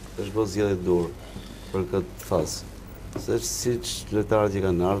është bërë zgjedhje dur për këtë fazë. Se siç lojtarët që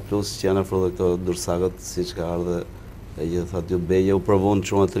kanë ardhur, plus që janë afro dhe këto dursakët, siç ka ardhur e që thatë ju Beja u provon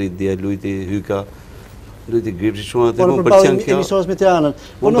çuna 3 dia luajti Hyka, luajti Gripçi çuna atë më pëlqen kjo. Emisiones me Tiranën.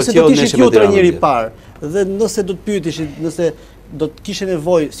 Po nëse do të ishit ju trajneri i parë dhe nëse do të pyeteshit, nëse do të kishe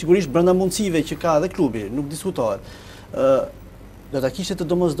nevojë, sigurisht brenda mundësive që ka edhe klubi, nuk diskutohet. Do ta kishte të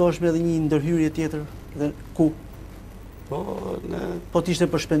domosdoshme edhe një ndërhyrje tjetër dhe ku? Po t'ishte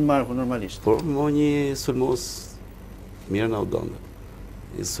për Shpend Marku normalisht. Po mo një sulmos mirë na u donte.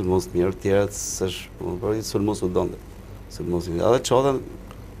 Një sulmos mirë tjerët s'është, por një sulmos u donte. Sulmosi. Edhe Çota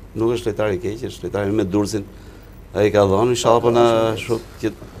nuk është lojtar i keq, është lojtar me Durrësin. Ai ka dhënë inshallah po na shoh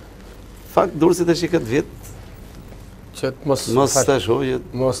që fakt Durrësi tash i këtë vit që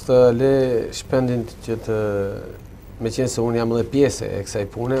mos të le Shpendin që të me qenë se unë jam edhe pjesë e kësaj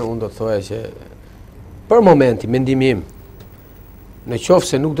pune, unë do të thoja që për momenti, mendimi im, në qoftë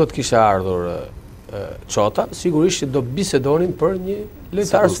se nuk do të kishe ardhur Çota, sigurisht që do bisedonim për një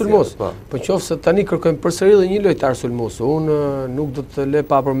lojtar sulmues. Po në qoftë se tani kërkojmë përsëri edhe një lojtar sulmues, unë nuk do të le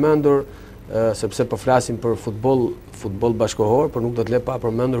pa përmendur, sepse po flasim për futboll bashkëkohor, por nuk do të le pa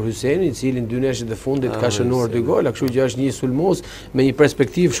përmendur Hysenin, i cili në 2 ndeshjet e fundit ka shënuar 2 gola, kështu që është një sulmues me një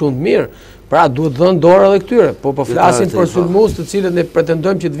perspektivë shumë të mirë. Pra duhet dhënë dorë edhe këtyre, po flasim për sulmues të cilët ne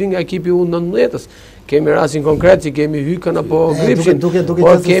pretendojmë që të vinë nga ekipi U19-s. Kemi rastin konkret që kemi Hykën apo Gripçin,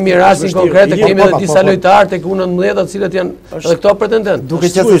 por kemi rastin konkret që kemi edhe disa lojtarë tek U19 të cilët janë edhe këto pretendentë. Duke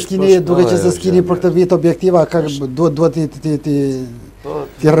që se skini për këtë vit objektiva, duhet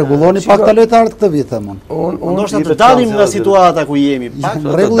ti rregulloni pak të lojtarët këtë vit, themon. Ndoshta të dalim nga situata ku jemi.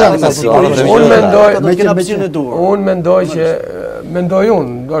 Unë mendoj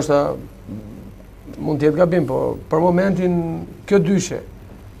unë, ndoshta mund të jetë gabim, po për momentin kjo dyshe.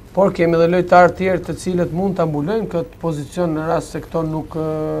 Por kemi edhe lojtarë tjerë të cilët mund të ambulojnë këtë pozicion në rast se këto nuk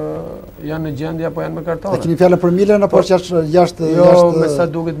janë në gjendje apo janë me kartone. A keni fjallë për Milen apo jashtë? Jo, me sa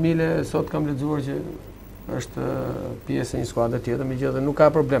duket Mile, sot kam lexuar që është pjesë e një skuadre tjetër, megjithatë nuk ka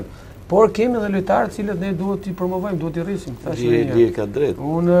problem. Por kemi edhe lojtarë të cilët ne duhet t'i promovojmë, duhet t'i rrisim. Ilir ka drejt.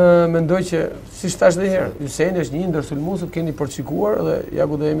 Unë mendoj që, siç thash edhe herë, Hyseni është një ndër sulmuesët, keni përcikuar dhe ja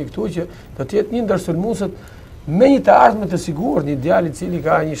ku do jemi këtu që do të jetë një ndër sulmuesët me një të ardhme të sigurt, një djalë i cili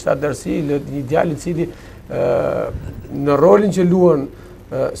ka një shtatërsi, një djalë i cili në rolin që luan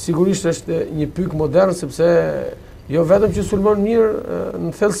sigurisht është një pyk modern, sepse jo vetëm që sulmon mirë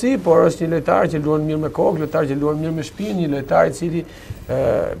në thellësi, por është një lojtar që luan mirë me kokë, lojtar që luan mirë me shpinë, një lojtar i cili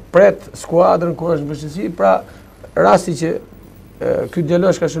pret skuadrën kur është në vështirësi. Pra rasti që ky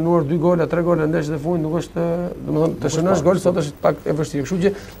djalosh ka shënuar 2 gola, 3 gola në ndeshjet e fundit nuk është, domethënë të shënosh gol sot është pak e vështirë. Kështu që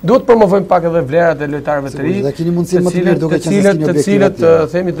duhet të promovojmë pak edhe vlerat e lojtarëve të ri, të cilët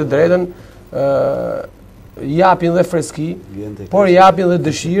themi të drejtën japin dhe freski, por japin dhe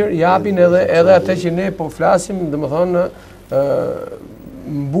dëshirë, japin edhe atë që ne po flasim, domethënë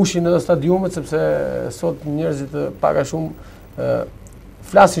mbushin edhe stadiumet, sepse sot njerëzit pak a shumë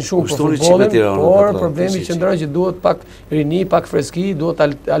flasin shumë për futbollin, por problemi qëndron që duhet pak rini, pak freski, duhet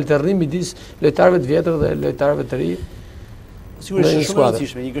alternim midis lojtarëve të vjetër dhe lojtarëve të ri. Sigurisht është shumë e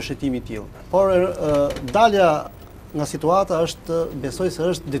rëndësishme një gëshëtim i tillë. Por dalja nga situata është, besoj se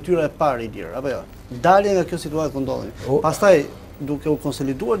është detyra e parë i Ilir, apo jo? Dalja nga kjo situatë ku ndodhemi. Pastaj duke u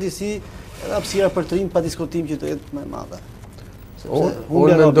konsoliduar disi, edhe hapësira për të rinj pa diskutim që të jetë më e madhe.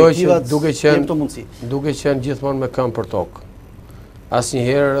 Unë mendoj që duke qenë gjithmonë me këmbë për tokë.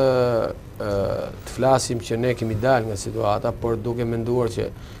 Asnjëherë të flasim që ne kemi dalë nga situata, por duke menduar që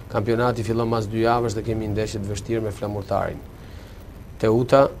kampionati fillon mas 2 javësh dhe kemi ndeshje të vështirë me Flamurtarin.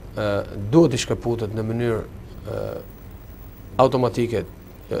 Teuta duhet të shkëputet në mënyrë automatike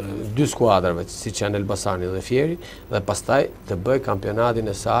 2 skuadrave, siç janë Elbasani dhe Fieri, dhe pastaj të bëj kampionatin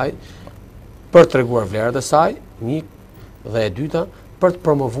e saj për treguar vlerat e saj, një dhe e dyta për të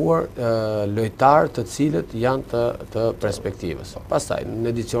promovuar lojtarë të cilët janë të perspektivës. Pastaj në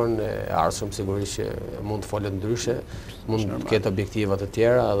edicionin e ardhshëm sigurisht që mund të folet ndryshe, mund të ketë objektiva të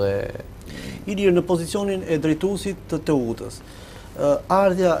tjera dhe Ilir në pozicionin e drejtuesit të Teutës.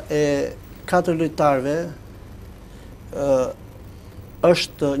 Ardha e 4 lojtarëve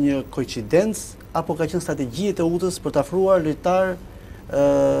është një koincidencë apo ka qenë strategji e Teutës për të afruar lojtar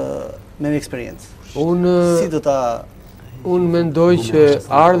me eksperiencë? Si do ta Unë mendoj që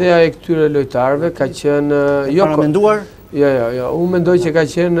ardhja e këtyre lojtarëve ka qenë paramenduar. Jo, unë mendoj që ka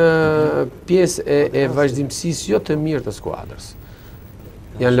qenë pjesë e vazhdimësisë jo të mirë të skuadrës.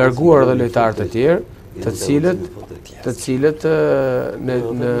 Janë larguar edhe lojtarë të tjerë, të cilët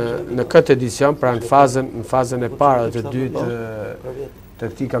në këtë edicion, pra në fazën e parë dhe të dytë të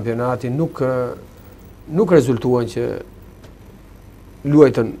këtij kampionati nuk rezultuan që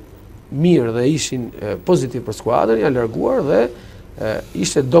luajtën mirë dhe ishin pozitiv për skuadrën, janë larguar dhe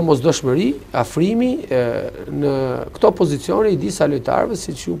ishte domosdoshmëri, afrimi në këto pozicione i disa lojtarëve,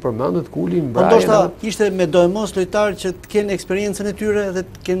 siç ju përmendët, Kuli, Mbrajë. Ndoshta ishte me do e mos lojtarë që të kenë eksperiencën e tyre dhe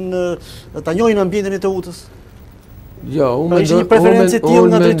ta njohin ambientin e TU-s. Jo, unë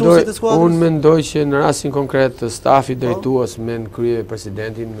mendoj që në rastin konkret stafi drejtues me në krye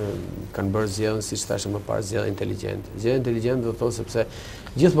presidentin kanë bërë zgjedhjen, siç thashë më parë, zgjedhje inteligjente. Zgjedhje inteligjente do të thotë sepse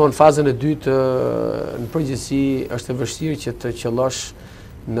gjithmonë fazën e dytë në përgjithësi është e vështirë që të qellosh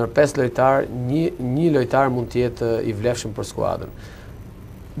ndër 5 lojtar, një lojtar mund të jetë i vlefshëm për skuadrën.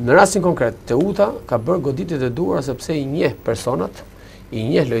 Në rastin konkret, Teuta ka bërë goditjet e duhura sepse i njeh personat, i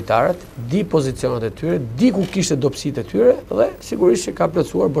njeh lojtarët, di pozicionat e tyre, di ku kishte dobësitë e tyre dhe sigurisht që ka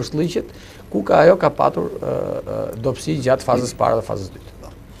plotësuar boshllëqet ku ajo ka patur dobësi gjatë fazës parë dhe fazës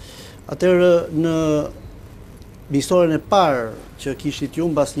dytë. Atëherë në historinë e parë që kishit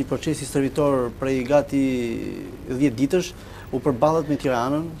ju mbas një procesi stërvitor prej gati 10 ditësh, u përballet me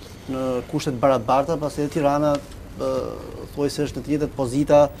Tiranën në kushtet barabarta, pasi edhe Tirana thuajse është në të njëjtat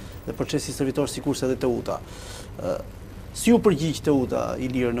pozita dhe procesi stërvitor sikurse edhe Teuta. Si u përgjigj Teuta,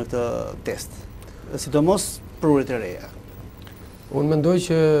 Ilir, në këtë test, sidomos pruret e reja? Unë mendoj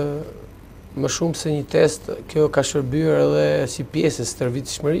që më shumë se një test, kjo ka shërbyer edhe si pjesë e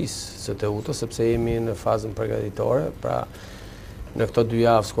stërvitshmërisë së Teutës, sepse jemi në fazën përgatitore, pra në këto 2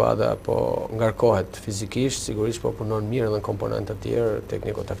 javë skuadra po ngarkohet fizikisht, sigurisht po punon mirë edhe në komponentë të tjerë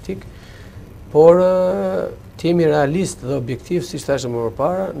tekniko-taktik, por të jemi realist dhe objektiv, si thashë më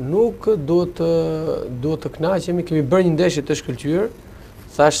përpara, nuk duhet të kënaqemi. Kemi bërë një ndeshje të shkëlqyer,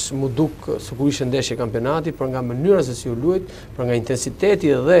 thash mu duk sikur ishte ndeshje kampionati, për nga mënyra se si u luajt, për nga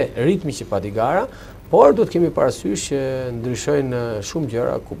intensiteti dhe ritmi që pati gara, por duhet kemi parasysh që ndryshojnë shumë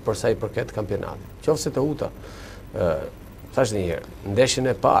gjëra për sa i përket kampionatit. Qofse Teuta, thash një herë,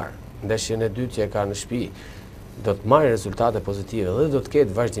 ndeshjen e parë, ndeshjen e dytë që e ka në shtëpi, do të marrë rezultate pozitive dhe do të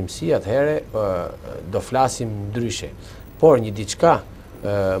ketë vazhdimësi, atëherë do flasim ndryshe. Por një diçka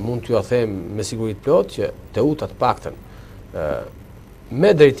mund t'ju them me siguri të plot që Teuta të paktën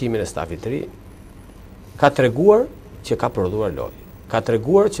me drejtimin e stafit të ri ka treguar që ka prodhuar lojë, ka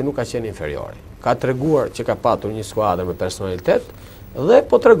treguar që nuk ka qenë inferiore, ka treguar që ka patur një skuadër me personalitet dhe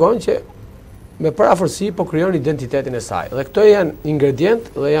po tregon që me parafërsi po krijon identitetin e saj. Dhe këto janë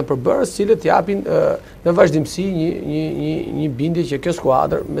ingredient dhe janë përbërës cilët japin në vazhdimësi një bindje që kjo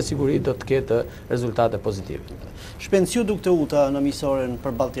skuadër me siguri do të ketë rezultate pozitive. Shpend, si u duk Teuta në miqësoren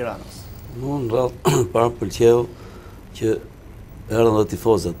përballë Tiranës? Unë rrallë para pëlqeu që erdhën dhe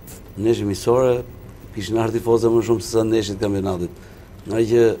tifozat. Ndeshje miqësore kishin ardhur tifozë më shumë se sa ndeshjet e kampionatit. Nga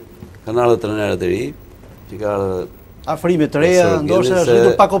që kanë ardhur trajnerët e ri, që ka afrime të reja, ndoshta është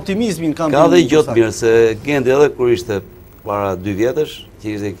rritur pak optimizmin kanë. Ka dhe gjë të mirë se Gendi edhe kur ishte para 2 vjetësh,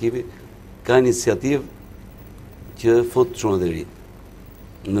 që ishte ekipi, ka iniciativë që fut çunat e ri.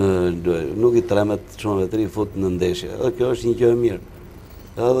 Nuk i tremet çunat e ri fut në ndeshje. Edhe kjo është një gjë e mirë.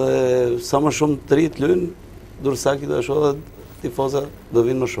 Edhe sa më shumë të ri të luajnë, Dursaki do të shohë tifoza do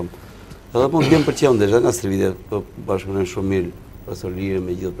vinë më shumë. Edhe mund të vjen për çeu ndeshja nga Stërvitja, po bashkëpunojnë shumë mirë profesor Liri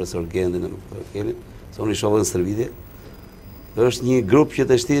me gjithë profesor Gendin e Kelin, se unë i shohë në Stërvitje. Është një grup që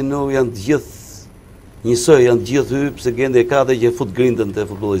të shtinë nuk janë të gjithë njësoj, janë të gjithë hy, pëse Gendi e ka dhe që fut grindën të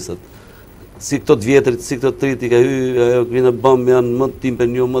futbolistët. Si këto të vjetrit, si këto të trit, i ka hy, ajo grindë bëmë janë më të timpe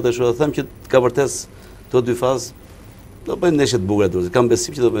një, më të shohë. Them që ka vërtes këto 2 fazë, do bëjnë ndeshje të bukura, kam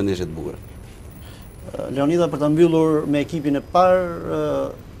besim që do bëjnë ndeshje të bukura. Leonidha, për të mbyllur me ekipin e parë,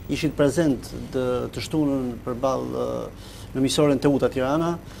 ishit prezent të shtunën përballë në miqësoren Teuta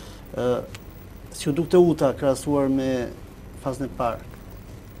Tirana. Si u duk Teuta krahasuar me fazën e parë?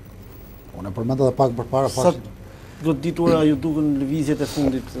 Unë e përmenda dhe pak përpara Sa goditura ju dukën lëvizjet e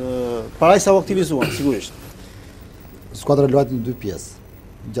fundit, paraj sa u aktivizuan, sigurisht? Skuadra luajt në 2 pjesë.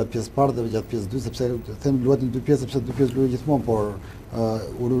 Gjatë pjesë parë dhe gjatë pjesë 2, sepse them luajt në 2 pjesë sepse 2 pjesë luajnë gjithmonë, por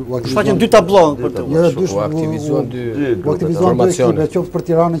u shfaqen 2 tablo për Teuta. U aktivizuan 2 formacione, qoftë për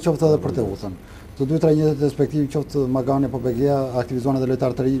Tiranën, qoftë edhe për Teutën. Të 2 trajnerët respektiv, qoftë Magani apo Begea, aktivizuan edhe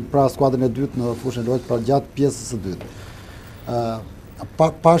lojtarë të rinj pra skuadrën e dytë në fushën e lojës pra gjatë pjesës së dytë.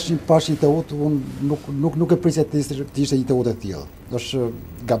 Pash një Teut, unë nuk e prisja të ishte një Teut e tillë. Është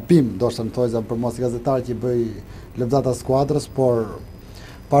gabim, do të thojë për mos gazetar që bëj lëvdata skuadrës, por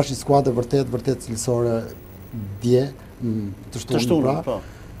pash një skuadër vërtet cilësore dje, të shtunë pra,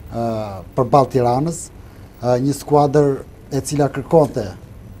 përballë Tiranës, një skuadër e cila kërkonte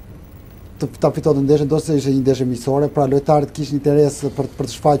ta fitonte ndeshjen, ndoshta ishte një ndeshje miqësore, pra lojtarët kishin interes për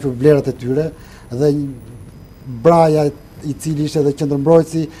të shfaqur vlerat e tyre dhe Braja i cili ishte edhe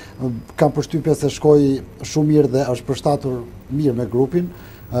qendërmbrojtësi, kam përshtypjen se shkoi shumë mirë dhe është përshtatur mirë me grupin.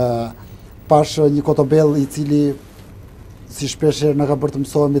 Pash një Kotobell i cili si shpeshherë na ka bërë të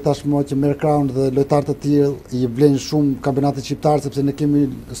mësohemi tashmë që merr krahun dhe lojtarët e tjerë i vlen shumë kampionatet shqiptar, sepse ne kemi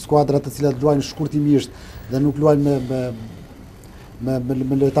skuadra të cilat luajnë shkurtimisht dhe nuk luajnë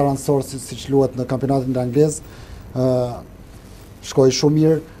me lojtarë anësor siç luhet në kampionatin anglez. Shkoi shumë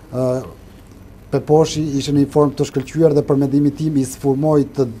mirë. Peposhi ishte në një formë të shkëlqyer dhe për mendimin tim i sfurmoi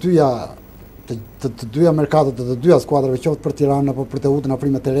të dyja merkatet të dyja skuadrave, qoftë për Tiranë apo për Teutën,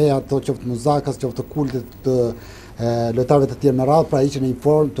 afrimet e reja, ato qoftë Muzakas, qoftë të Kultit, të lojtarëve të tjerë me radhë, pra ishte në një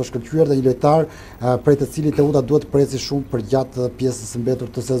formë të shkëlqyer dhe një lojtar prej të cilit Teuta duhet të presi shumë për gjatë pjesës së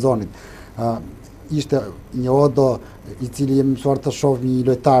mbetur të sezonit. Ishte një Odo i cili jemi mësuar të shohim një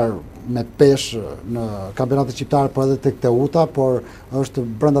lojtar me pesh në kampionatet shqiptar, por edhe tek Teuta, por është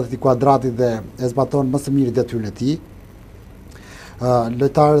brenda këtij kuadrati dhe e zbaton më së miri detyrën e tij.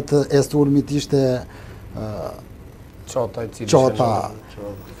 Lojtarët e sulmit ishte Çota,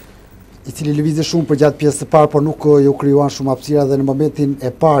 i cili lëvizi shumë për gjatë pjesës së parë, por nuk ju krijuan shumë hapësira dhe në momentin e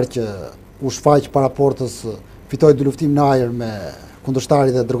parë që u shfaq para portës, fitoi dy luftim në ajër me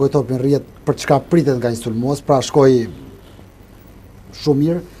kundërshtarin dhe dërgoi topin rrjet për çka pritet nga një sulmues, pra shkoi shumë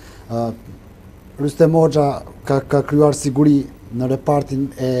mirë. Rustem Hoxha ka krijuar siguri në repartin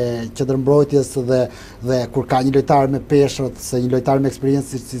e qendërmbrojtjes dhe kur ka një lojtar me peshët, se një lojtar me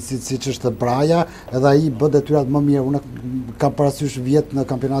eksperiencë siç është Braja, edhe ai bë detyrat më mirë. Unë kam parasysh vjet në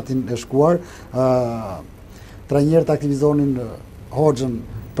kampionatin e shkuar, trajnerët aktivizonin Hoxhën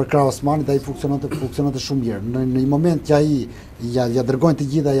për krah Osmanit, ai funksiononte shumë mirë. Në një moment që ai ja dërgojnë të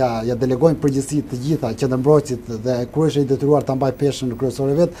gjitha, ja delegojnë përgjegjësitë të gjitha qendërmbrojtësit dhe kur është i detyruar ta mbajë peshën në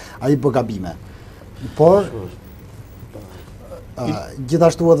kryesor e vet, ai bë gabime. Por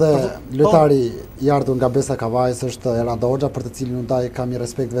gjithashtu edhe lojtari i ardhur nga Besa Kavajës është Eranda Hoxha, për të cilin unë kam një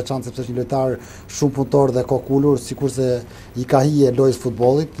respekt veçantë sepse është një lojtar shumë punëtor dhe kokulur, sikurse i ka hije lojës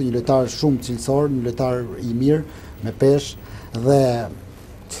futbollit, një lojtar shumë cilësor, një lojtar i mirë me peshë dhe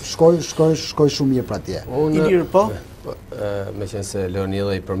shkoj shumë mirë pra atje. Ilir, po? Me qenë se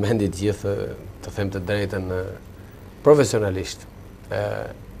Leonidha i përmendi gjithë, të them të drejtën, profesionalisht.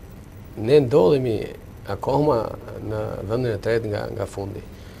 Ne ndodhemi akoma në vendin e tretë nga fundi.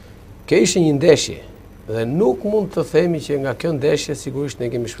 Kjo ishte një ndeshje dhe nuk mund të themi që nga kjo ndeshje sigurisht ne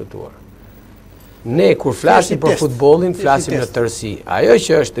kemi shpëtuar. Ne kur flasim për futbollin, flasim në tërësi. Ajo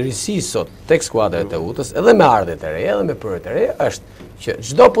që është risi sot tek skuadra e Teutës, edhe me ardhet e reja, edhe me përët e reja, është që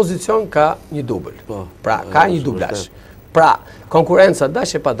çdo pozicion ka një dubël. Pra, ka një dublazh. Pra, konkurenca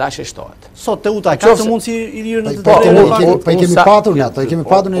dashje pa dashje shtohet. Sot Teuta ka të mundësi i lirë në të Po i kemi patur në ato, i kemi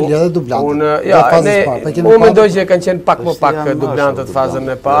patur në lidhje dublantët. Unë mendoj që kanë qenë pak më pak dublantët fazën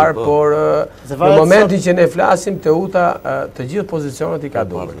e parë, por në momentin që ne flasim Teuta të gjithë pozicionet i ka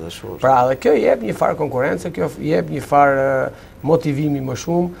dubël. Pra, dhe kjo jep një farë konkurrencë, kjo jep një farë motivimi më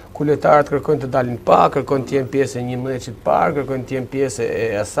shumë, ku lojtarët kërkojnë të dalin pa, kërkojnë të jenë pjesë e 11-shit parë, kërkojnë të jenë pjesë e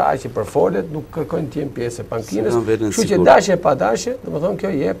asaj që përfolet, nuk kërkojnë të jenë pjesë e pankines. Kështu që dashje pa dashje, domethënë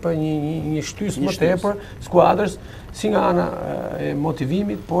kjo jep një shtysë më tepër skuadrës, si nga ana e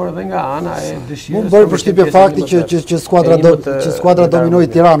motivimit, por edhe nga ana e dëshirës. Mund bërë përshtypje fakti që skuadra dominoi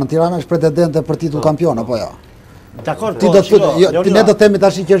Tiranën. Tirana është pretendente për titull kampion apo jo? Dakor, ne do themi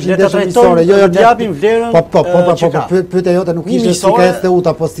tash që është një ndeshje miqësore, jo japim vlerën. Po, pyetja jote nuk ishte si ka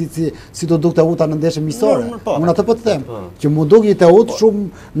Teuta, po si do duk Teuta në ndeshje miqësore. Unë atë po të them, që mund duk një Teut shumë,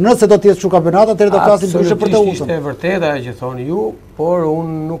 nëse do të jetë shumë kampionat, atëherë do flasim ndryshe për Teutën. Ishte e vërtetë ajo që thoni ju, por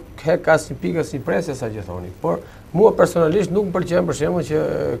unë nuk hek asnjë pikë asnjë presë sa që thoni. Por mua personalisht nuk më pëlqen për shembull që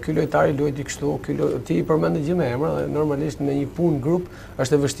ky lojtar i luajti kështu, ti i përmend gjithë me emra dhe normalisht në një punë grup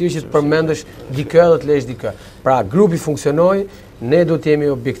është e vështirë që të përmendesh dikë dhe të lesh dikë. Pra grupi funksionoi, ne do të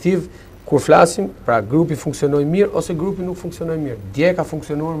jemi objektiv kur flasim, pra grupi funksionoi mirë ose grupi nuk funksionoi mirë. Dje ka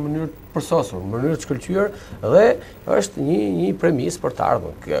funksionuar në mënyrë përsosur, në mënyrë të shkëlqyer dhe është një premisë për të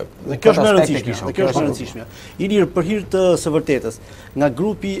ardhmen. Dhe kjo është më e rëndësishme. Ilir, për hir të së vërtetës, nga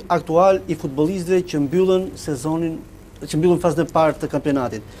grupi aktual i futbollistëve që mbyllën sezonin, që mbyllën fazën e parë të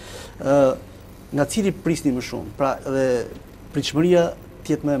kampionatit, nga cili prisni më shumë, pra dhe pritshmëria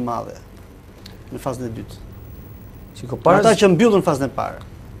të jetë më e madhe në fazën e dytë? Ata që mbyllën fazën e parë.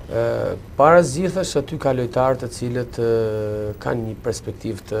 Para zgjidhësh aty ka lojtarë të cilët kanë një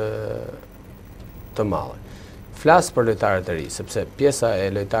perspektivë të madhe. Flas për lojtarët e ri, sepse pjesa e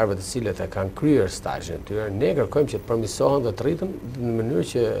lojtarëve të cilët e kanë kryer stazhin e tyre, ne kërkojmë që të përmirësohen dhe të rriten në mënyrë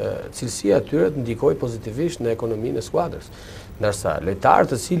që cilësia e tyre të ndikojë pozitivisht në ekonominë e skuadrës. Ndërsa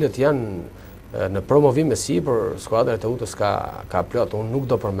lojtarët të cilët janë në promovim e sipër, skuadra e Teutës ka plot. Unë nuk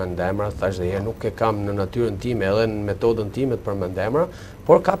do përmend emra, thash dhe herë nuk e kam në natyrën time edhe në metodën time të përmend emra,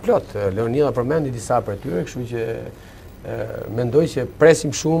 por ka plot. Leonidha përmendi disa prej tyre, kështu që mendoj që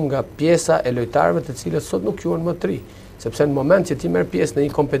presim shumë nga pjesa e lojtarëve të cilët sot nuk quhen më të ri, sepse në moment që ti merr pjesë në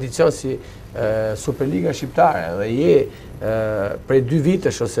një kompeticion si Superliga Shqiptare dhe je prej 2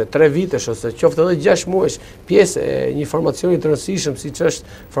 vitesh ose 3 vitesh ose qoftë edhe 6 muajsh pjesë e një formacioni të rëndësishëm siç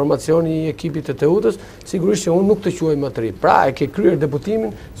është formacioni i ekipit të Teutës, sigurisht që unë nuk të quaj më të ri. Pra e ke kryer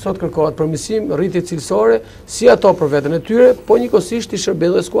debutimin, sot kërkohet përmirësim, rritje cilësore, si ato për veten e tyre, po njëkohësisht i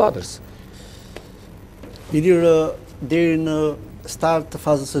shërbejë skuadrës. Ilir, deri në start të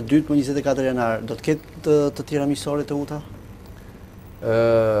fazës së dytë më 24 janar, do të ketë të tjera miqësore Teuta?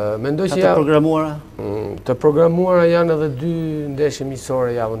 Mendoj që të programuara? Të programuara janë edhe 2 ndeshje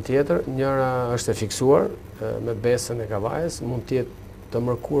miqësore javën tjetër. Njëra është e fiksuar me Besën e Kavajës, mund të jetë të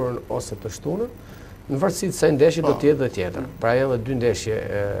mërkurën ose të shtunën. Në varësi të kësaj ndeshje do të jetë dhe tjetër. Pra janë edhe 2 ndeshje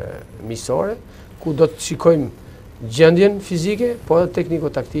miqësore ku do të shikojmë gjendjen fizike, po edhe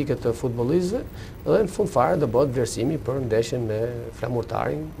tekniko-taktike të futbollistëve, dhe në fund fare do bëhet vlerësimi për ndeshjen me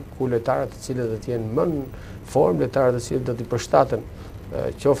Flamurtarin, ku lojtarët të cilët do të jenë më në formë, lojtarët të cilët do t'i përshtaten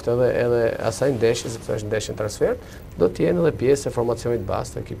qoftë edhe asaj ndeshje, sepse është ndeshje transfer, do të jenë edhe pjesë e formacionit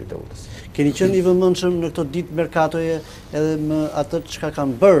bazë të ekipit të Teutës. Keni qenë i vëmendshëm në këto ditë merkatoje edhe me atë çka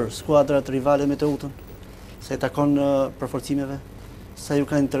kanë bërë skuadrat rivale me Teutën, sa i takon përforcimeve, sa ju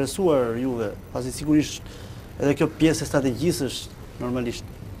ka interesuar juve, pasi sigurisht edhe kjo pjesë e strategjisë është normalisht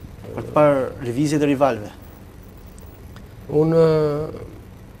për të parë lëvizjet e rivalëve. Unë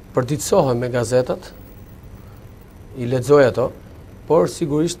përditësohem me gazetat, i lexoj ato, por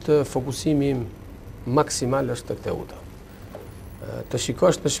sigurisht fokusimi im maksimal është tek Teuta. Të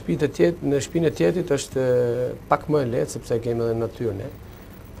shikosh në shtëpinë e tjetrit është pak më e lehtë sepse kemi edhe natyrën,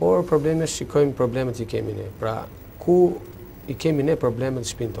 por problemi është shikojmë problemet që kemi ne. Pra, ku i kemi ne problemet në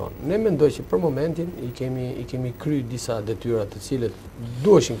shtëpinë tonë. Ne mendoj që për momentin i kemi kryer disa detyra të cilët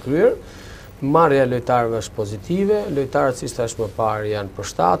duheshin kryer. Marrja e lojtarëve është pozitive, lojtarët si thash më parë janë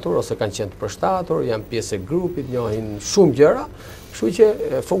përshtatur ose kanë qenë të përshtatur, janë pjesë e grupit, njohin shumë gjëra, kështu që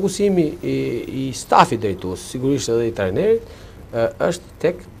fokusimi i stafit drejtues, sigurisht edhe i trajnerit, është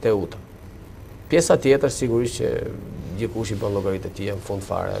tek Teuta. Pjesa tjetër sigurisht që dikush i bën llogaritë e tij, në fund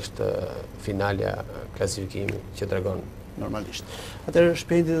fare është finalja klasifikimit që tregon normalisht. Atëherë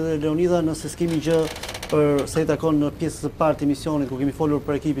Shpendi dhe Leonidha, nëse s'kemi gjë për sa i takon në pjesën e parë të emisionit ku kemi folur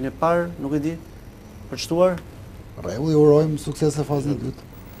për ekipin e parë, nuk e di, për çtuar? Rregull, urojmë sukses në fazën e dytë.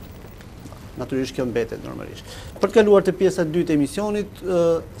 Natyrisht kjo mbetet normalisht. Për të kaluar te pjesa e dytë e emisionit,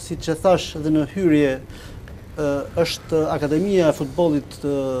 siç e thash edhe në hyrje, është Akademia e Futbollit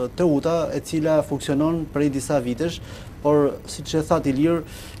Teuta, e cila funksionon prej disa vitesh, por siç e tha Ilir,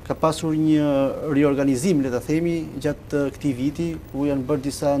 ka pasur një riorganizim, le ta themi, gjatë këtij viti, ku janë bërë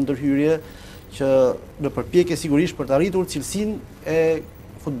disa ndërhyrje që në përpjekje sigurisht për të arritur cilësinë e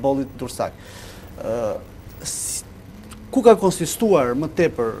futbollit dursak. Ku ka konsistuar më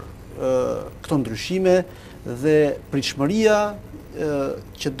tepër këto ndryshime dhe pritshmëria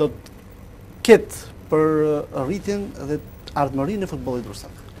që do të ketë për rritjen dhe ardhmërinë e futbollit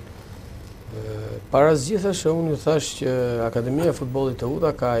dursak? Para zgjidhjes unë ju thash që Akademia e Futbollit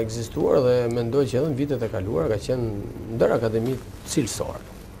Teuta ka ekzistuar dhe mendoj që edhe në vitet e kaluara ka qenë ndër akademitë cilësore,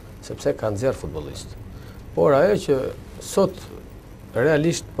 sepse ka nxjerr futbollistë. Por ajo që sot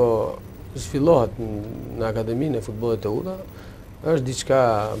realisht po zhvillohet në Akademinë e Futbollit Teuta është diçka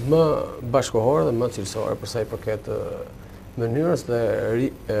më bashkëkohore dhe më cilësore për sa i përket mënyrës dhe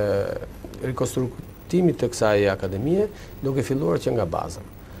rikonstruktimit të kësaj akademie, duke filluar që nga baza.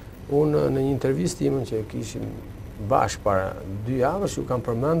 Unë në një intervistë timën që kishim bashkë para 2 javësh, ju kam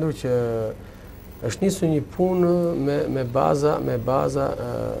përmendur që është nisur një punë me baza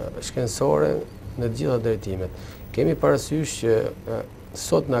shkencore në të gjitha drejtimet. Kemi parasysh që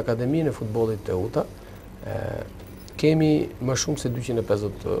sot në Akademinë e Futbollit Teuta kemi më shumë se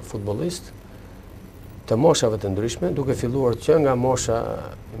 250 futbollistë të moshave të ndryshme, duke filluar që nga mosha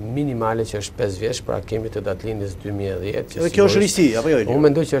minimale që është 5 vjeç, pra kemi të datlindjes 2010. Dhe kjo është risi, apo jo? Unë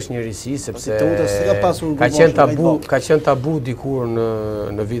mendoj që është një risi, sepse ka qenë tabu dikur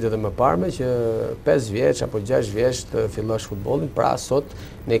në vitet e mëparme që 5 vjeç apo 6 vjeç të fillosh futbollin, pra sot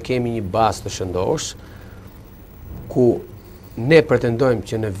ne kemi një bazë të shëndosh, ku ne pretendojmë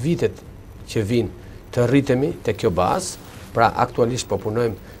që në vitet që vinë të rritemi te kjo bazë, pra aktualisht po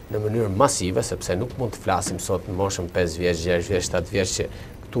punojmë në mënyrë masive, sepse nuk mund të flasim sot në moshën 5 vjeç, 6 vjeç, 7 vjeç që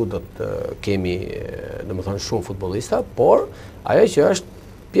këtu do të kemi, domethënë, shumë futbollista, por ajo që është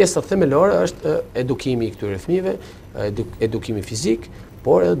pjesa themelore është edukimi i këtyre fëmijëve, edukimi fizik,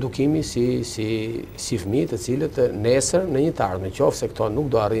 por edukimi si fëmijë të cilët nesër në një të ardhme, qofse këto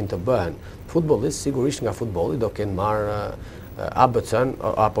nuk do arrin të bëhen futbollistë, sigurisht nga futbolli do kenë marrë ABC-n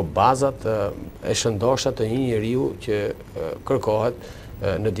apo bazat e shëndosha të një njeriu që kërkohet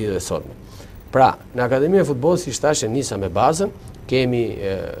në ditët e sotme. Pra, në Akademinë e Futbollit, si thashë, nisa me bazën, kemi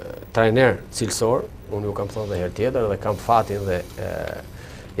trajner cilësor, unë ju kam thënë edhe herë tjetër dhe kam fatin dhe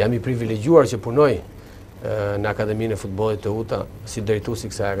jam i privilegjuar që punoj në Akademinë e Futbollit të UTA si drejtuesi i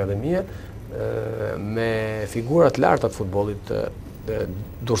kësaj akademie me figura të larta të futbollit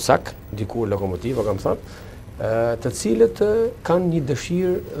Dursak, diku Lokomotiva, kam thënë, të cilët kanë një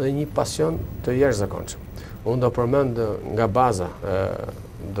dëshirë dhe një pasion të jashtëzakonshëm. Unë do përmend nga baza,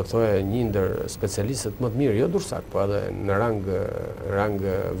 do thoya një ndër specialistët më të mirë, jo Dursak, po edhe në rang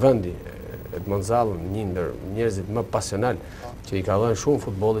vendi, Edmond Zallën, një ndër njerëzit më pasional që i ka dhënë shumë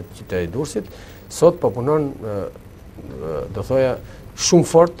futbollit të Durrësit, sot po punon, do thoya, shumë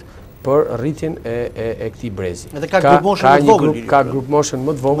fort për rritjen e këtij brezi. Edhe ka grup moshën më të vogël. Ka grup moshën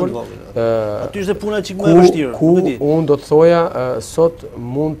më të vogël. Aty është puna çik më e vështirë. Ku unë do të thoja sot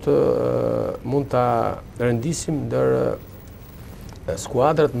mund ta rendisim ndër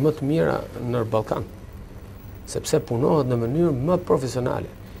skuadrat më të mira në Ballkan, sepse punohet në mënyrë më profesionale.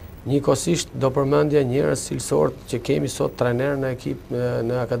 Njëkohësisht do përmendja njerëz cilësor që kemi sot trajner në ekip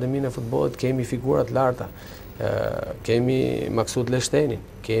në Akademinë e Futbollit, kemi figura të larta. Kemi Maksud Leshtenin,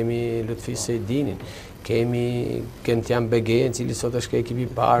 kemi Lutfi Sejdinin, kemi Kentian Begejn, cili sot është ke ekipi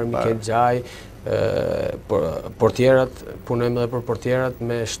parë, Mikel Gjaj, portierat, punojmë edhe për portierat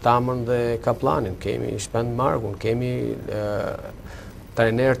me Shtamën dhe Kaplanin, kemi Shpend Markun, kemi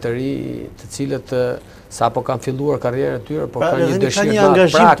trajner të ri të cilët sapo kanë filluar karrierën e tyre, por kanë një dëshirë,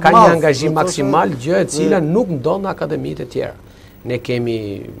 pra kanë një angazhim maksimal, gjë e cila nuk ndodh në akademitë e tjera. Ne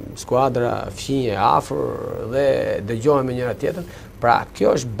kemi skuadra fqinje afër dhe dëgjohemi njëra tjetrën. Pra,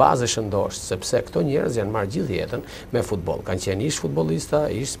 kjo është bazë e shëndosh, sepse këto njerëz janë marrë gjithë jetën me futboll. Kanë qenë ish futbollista,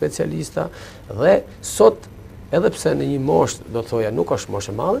 ish specialista dhe sot, edhe pse në një moshë, do të thoja, nuk është moshë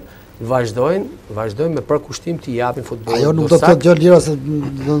e madhe, vazhdojnë me përkushtim të japin futbollit. Ajo nuk do të thotë gjë lira se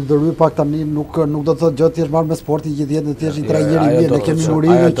do ndërhyj pak tani, nuk do të thotë gjë të thjesht marrë me sportin gjithë jetën, thjesht një trajner i mirë, ne kemi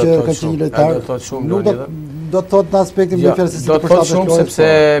Nurinë që ka qenë një lojtar. Do të thotë në aspektin më fjalës se do të thotë shumë sepse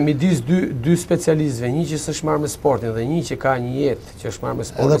midis dy specialistëve, një që s'është marrë me sportin dhe një që ka një jetë që është marrë me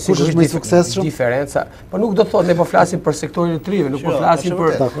sportin, edhe kush është më i suksesshëm? Diferenca, po nuk do të thotë ne po flasim për sektorin e trive, nuk po flasim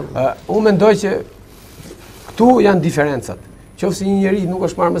për unë mendoj që këtu janë diferencat. Qofse një njeri nuk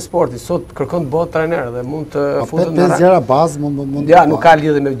është marrë me sportin, sot kërkon të bëhet trajner dhe mund të futet në gjëra bazë mund. Ja, nuk ka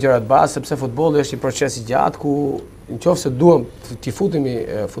lidhje me gjërat bazë, sepse futbolli është një proces i gjatë ku nëse duam të futemi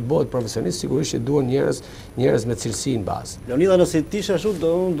futbollit profesionist, sigurisht që duan njerëz me cilësi në bazë. Leonidha, nëse ti ishe ashtu,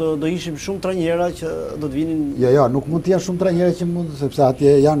 do ishim shumë trajnera që do të vinin. Jo, nuk mund të janë shumë trajnera që mund, sepse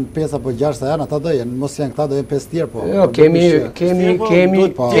atje janë 5 apo 6 janë, ata do janë, mos janë këta do janë 5 tjerë, po. Jo, kemi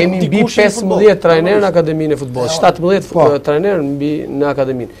mbi 15 trajnerë në Akademinë e Futbollit, 17 trajnerë në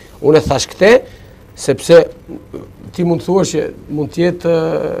Akademinë. Unë e thash këtë sepse ti mund të thuash që mund të jetë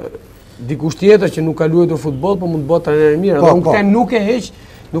dikush tjetër që nuk ka luajtur futboll, por mund të bëhet trajner i mirë. Dhe unë këtë nuk e heq,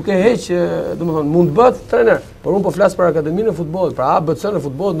 domethënë mund të bëhet trajner, por unë po flas për Akademinë e Futbollit, pra ABC-n e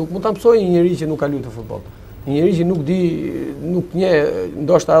futbollit, nuk mund ta mësoj një njerëz që nuk ka luajtur futboll. Një njerëz që nuk njeh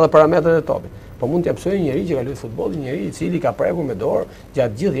ndoshta edhe parametrat e topit. Po mund t'ia mësoj një njerëz që ka luajtur futboll, një njerëz i cili ka prekur me dorë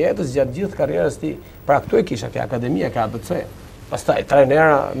gjatë gjithë jetës, gjatë gjithë karrierës së tij. Pra këtu e kisha ke akademia, ke ABC. Pastaj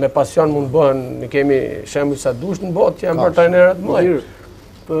trajnera me pasion mund bëhen, ne kemi shembull sa dush në botë që janë bërë trajnerë të mëdhenj.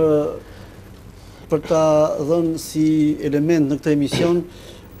 Për ta dhënë si element në këtë emision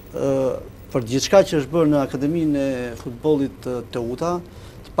për gjithçka që është bërë në Akademinë e Futbollit të UTA,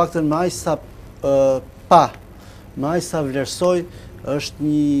 të paktën më aq sa vlerësoj, është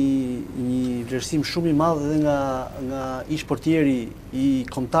një vlerësim shumë i madh edhe nga ish portieri i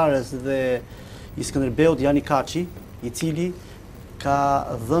Kombëtares dhe i Skënderbeut Jani Kaçi, i cili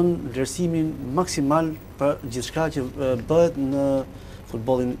ka dhënë vlerësimin maksimal për gjithçka që bëhet në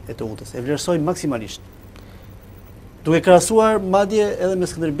futbollin e të UTA-s. E vlerësoj maksimalisht. Duke krahasuar madje edhe me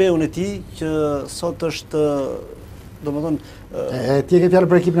Skënderbeun e tij që sot është, domethënë, ti e ke fjalë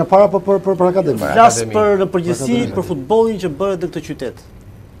për ekipin e parë apo për akademinë? Flas për në përgjithësi për futbollin që bëhet në këtë qytet.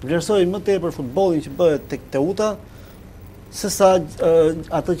 Vlerësoj më tepër futbollin që bëhet tek Teuta sesa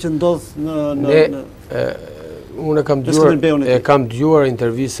atë që ndodh në Unë kam dëgjuar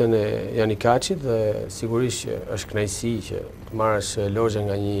intervistën e Janikacit dhe sigurisht që është kënaqësi që të marrësh lozhe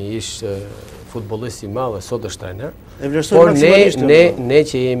nga një ish futbollist i madh dhe sot është trajner. Por ne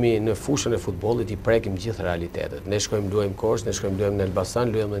që jemi në fushën e futbollit i prekim gjithë realitetet. Ne shkojmë luajmë Korçë, ne shkojmë luajmë në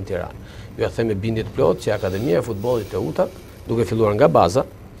Elbasan, luajmë në Tiranë. Ju ja them me bindje të plot që Akademia e Futbollit Teuta, duke filluar nga baza,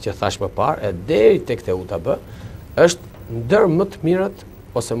 që thash më parë, e deri tek Teuta B, është ndër më të mirat,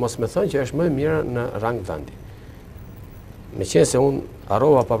 ose mos me thënë që është më e mira në rang vendi. Me qenë se unë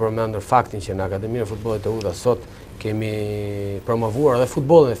harrova pa përmendur faktin që në Akademinë e Futbollit Teuta sot kemi promovuar edhe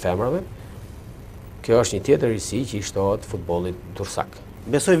futbollin e femrave, kjo është një tjetër risi që i shtohet futbollit dursak.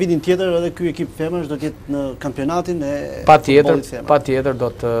 Besoj vitin tjetër edhe ky ekip femrash do të jetë në kampionatin e futbollit femrave. Patjetër do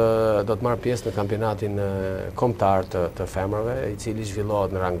të marrë pjesë në kampionatin kombëtar të femrave, i cili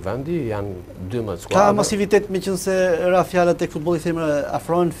zhvillohet në rang vendi, janë 12 skuadra. Ka masivitet meqense ra fjala tek futbolli femrave,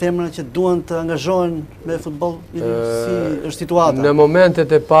 afrohen femra që duan të angazhohen me futboll, si është situata? Në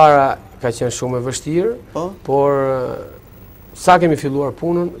momentet e para ka qenë shumë e vështirë, por sa kemi filluar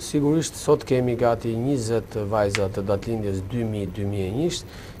punën, sigurisht sot kemi gati 20 vajza të datëlindjes 2000-2001,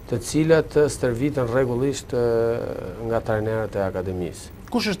 të cilat stërviten rregullisht nga trajnerët e akademisë.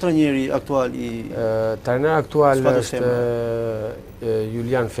 Kush është trajneri aktual i trajneri aktual është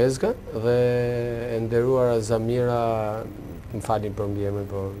Julian Fezga dhe e nderuara Zamira, më falni për mbiemrin,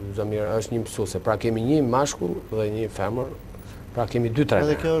 por Zamira është një mësuese. Pra kemi një mashkull dhe një femër, pra kemi 2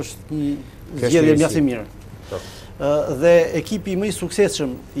 trajnerë. Edhe kjo është një zgjedhje mjaft e mirë. Dhe ekipi më i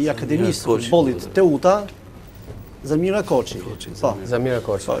suksesshëm i Akademisë së Futbollit Teuta, Zamira Koçi. Zamira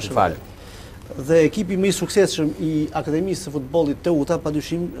Koçi, fal. Dhe ekipi më i suksesshëm i Akademisë së Futbollit Teuta,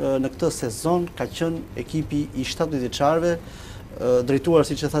 padyshim në këtë sezon ka qenë ekipi i 17 vjeçarëve, drejtuar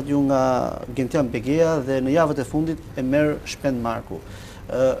siç e thatë ju nga Gentian Begeja dhe në javët e fundit e merr Shpend Marku.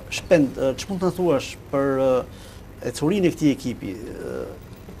 Shpend, ç'mund të na thuash për ecurinë e këtij ekipi?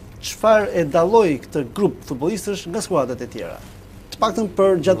 Çfarë e dalloi këtë grup futbollistësh nga skuadrat e tjera? Të paktën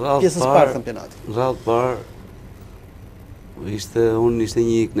për gjatë pjesës parë të kampionatit. Rradh parë ishte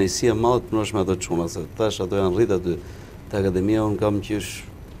një kënaqësi e madhe të punosh me ato çuna, se tash ato janë rrit aty te akademia, un kam qesh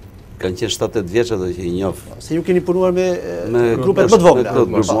kanë qenë 7-8 vjeç ato që i njoh. Se ju keni punuar me grupet më të vogla.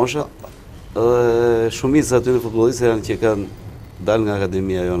 Me mosha. Shumica aty në futbollistë janë që kanë dalë nga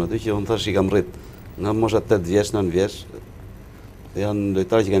akademia jonë aty, që un thash i kam rrit nga mosha 8 vjeç, 9 vjeç. Janë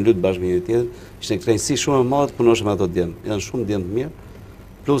lojtarë që kanë luajtur bashkë me një tjetër, ishte një kënaqësi shumë e madhe të punosh me ato djemë. Janë shumë djemë të mirë,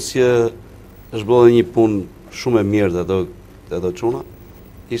 plus që është bërë një punë shumë e mirë të ato çuna.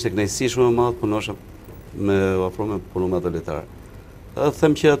 Ishte kënaqësi shumë e madhe të punosh me punu me ato lojtarë. Edhe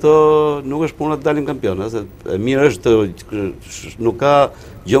them që ato nuk është puna të dalim kampion, se e mirë është nuk ka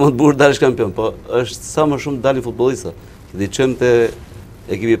gjë më të bukur dalësh kampion, po është sa më shumë dalin futbollistë, që të çojmë te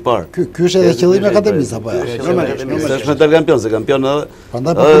ekipi i parë. Ky është edhe qëllimi i akademisë apo jo? Është me dal kampion, se kampion edhe.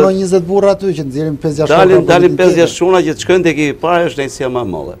 Prandaj po punojnë 20 burra aty që nxjerrin 5-6 shona. Dalin 5-6 shona që të shkojnë te ekipi i parë, është kënaqësia më e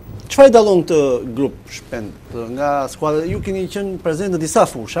madhe. Çfarë dallon këtë grup Shpend nga skuadra? Ju keni qenë prezent në disa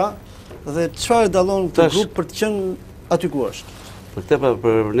fusha dhe çfarë dallon këtë grup për të qenë aty ku është? Për këtë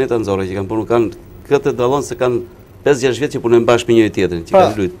për ne ta nxorë që kanë punuar këtë dallon se kanë 5-6 vjet që punojnë bashkë me njëri tjetrin, që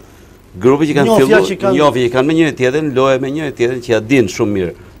kanë luajtur. Grupi që kanë filluar, njohje që kanë me njëri tjetrin, loje me njëri tjetrin që ja dinë shumë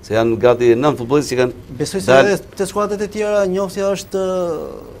mirë, se janë gati 9 futbollistë që kanë. Besoj se edhe te skuadrat e tjera njohja është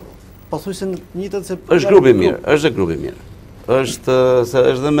pothuajse njëjtë se është grup i mirë, është grup i mirë. Është se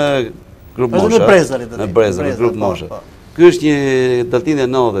është dhe me grup mosha. Është me Brezarit. Me Brezarit, grup mosha. Ky është një daltindje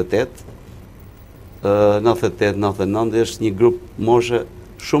 98, 98-99 është një grup moshe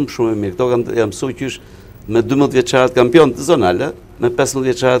shumë e mirë. Këto janë mësuar qysh me 12 vjeçarët kampion të zonale, me 15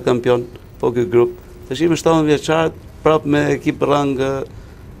 vjeçarët kampion, po ky grup. Tash me 17 vjeçarët prapë me ekip rang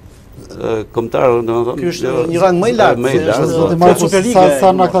kombëtar, domethënë. Ky është një rang më i lartë. Është sa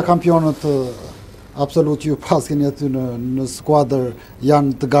nga këta kampionët absolut ju pas keni aty në skuadër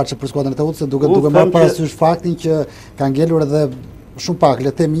janë të gatshëm për skuadrën e Teutës, duke marrë parasysh faktin që kanë ngelur edhe shumë pak,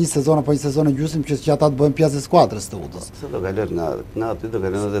 le të themi një sezon apo një sezon e gjysmë që ata të bëjnë pjesë e skuadrës të Teutës. Se do kalon nga aty do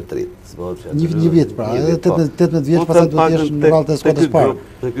kalon edhe 3. Një vit pra, edhe 18 vjeç pastaj do të jesh në rallë të skuadrës parë.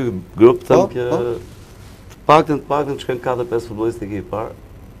 Në ky grup them që të paktën shkojnë 4-5 futbollistë ekip parë.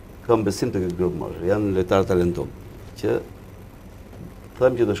 Kam besim te ky grup më. Janë lojtarë talentuar që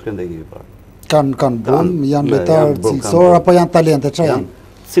them që do shkojnë te ekipi parë. Kanë bum, janë lojtarë cilësor apo janë talente, çfarë janë?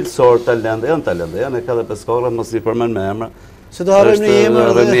 Cilësor, talente, janë 4-5 kohra, mos i përmend me emra. Se do harrojmë një emër.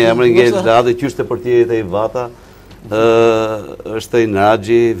 Harrojmë një emër ngel radhë qyshte portierit e Ivata, është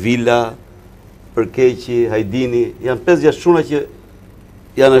Inaxhi, Vila, Përkeqi, Hajdini, janë 5-6 çuna që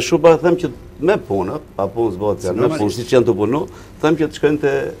janë e shumë, them që me punë, pa punë zbotë janë, me punë, si që janë të punu, them që të shkojnë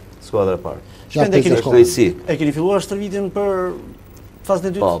të skuadra e parë. Shpend, e keni filluar stërvitjen për fazën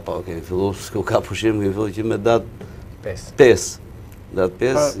e dytë? Po, keni filluar, s'ku ka pushim, keni filluar që me datë 5. Datë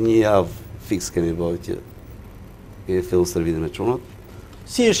 5, një javë fiks kemi bërë që keni fillu stërvitjen me çunat.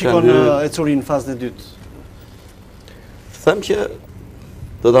 Si e shikon e Curin në fazën e dytë? Them që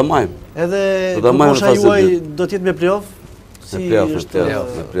do ta majmë. Edhe kërkosha juaj do t'jetë me play-off? Me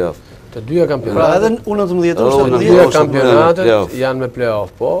play-off. Të dyja Pra kampionatet. edhe U19, Të dyja kampionatet janë me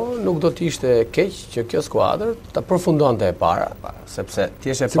play-off, po nuk do t'ishte keq që kjo skuadër ta përfundonte e para, sepse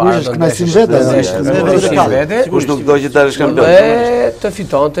ti je e para do kënaqësi vete. Kush nuk do që ta rish kampion. Dhe të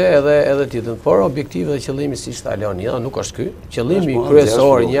fitonte edhe titën. Por objektivi dhe qëllimi si ishte Leonidha nuk është ky. Qëllimi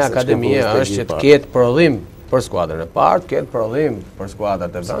kryesor i një akademie është që të ketë prodhim për skuadrën e parë, të ketë prodhim për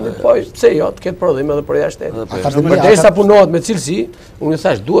skuadrat e vendit, po pse jo, të ketë prodhim edhe për jashtë. Përderisa punohet me cilësi, unë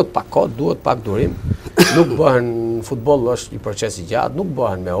thash duhet pak kohë, duhet pak durim. Nuk bëhen futboll është një proces i gjatë, nuk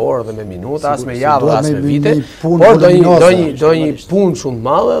bëhen me orë dhe me minuta, as me javë, as me vite, por do një punë shumë të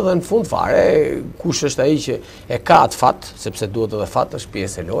madhe dhe në fund fare kush është ai që e ka atë fat, sepse duhet edhe fat është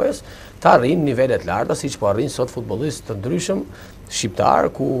pjesë e lojës, ta arrin nivelet larta siç po arrin sot futbollistë të ndryshëm shqiptar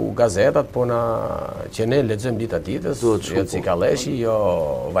ku gazetat po që ne lexojmë ditë ditës, jo Cikaleshi, jo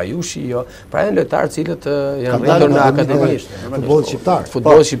Vajushi, jo, pra janë lojtarë cilët janë rritur në akademi.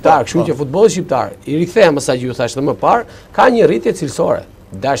 Futbolli shqiptar, kështu që futbolli shqiptar, i rikthehem asaj që ju thash më parë, ka një rritje cilësore.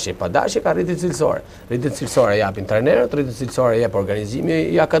 Dashje pa dashje ka rritje cilësore. Rritje cilësore japin trajnerët, rritje cilësore jep organizimi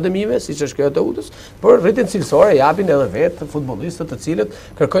i akademive, siç është kjo e TUT-s, por rritje cilësore japin edhe vetë futbollistët të cilët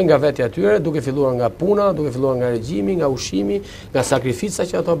kërkojnë nga vetja e tyre, duke filluar nga puna, duke filluar nga regjimi, nga ushqimi, nga sakrifica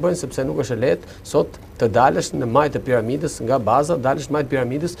që ato bëjnë, sepse nuk është e lehtë sot të dalësh në majtë të piramidës, nga baza, dalësh në majtë të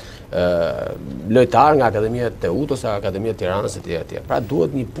piramidës lojtar nga akademia e TUT ose akademia e Tiranës etj. Pra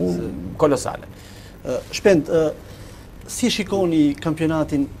duhet një punë kolosale. Shpend, si shikoni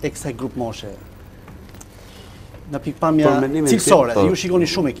kampionatin e kësaj grup moshe? Në pikpamja cilësore, ju shikoni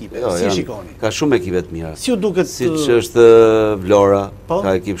shumë ekipe. Si shikoni? Ka shumë ekipe të mira. Si ju duket? Siç është Vlora,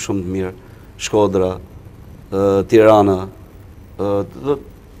 ka ekip shumë të mirë, Shkodra, Tirana.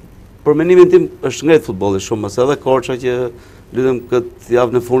 Për mendimin tim është ngret futbolli shumë, mëse edhe Korça që lutem këtë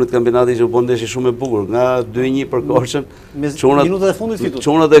javë në fundit të kampionatit që u bën ndeshje shumë e bukur, nga 2-1 për Korçën. Minutat e fundit fitu.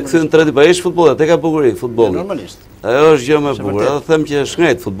 Çunat e kthyen 3 pa ish futbolli, atë ka bukuri futbolli. Normalisht. Ajo është gjë më e bukur. Edhe them që është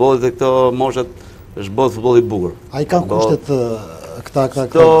ngret futbolli dhe këto moshat është bërë futbolli i bukur. Ai kanë kushtet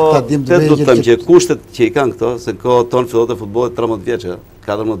këta dim të do të them që kushtet që i kanë këto, se kohë ton fillon të futbolli 13 vjeç,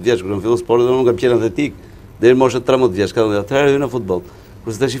 14 vjeç kur fillon sporti dhe unë kam qenë atletik deri në moshën 13 vjeç, 14 atëherë hyn në futboll.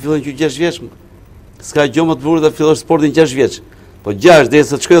 Kurse tash i fillon që 6 vjeç. S'ka gjë më të bukur të fillosh sportin 6 vjeç. Po 6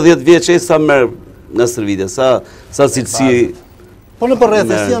 derisa të shkoj 10 vjeç sa merr në stërvitje, sa cilësi. Po në përreth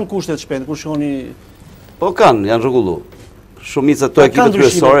si janë kushtet Shpend, kur shkoni? Po janë rregulluar. Shumica to ekipet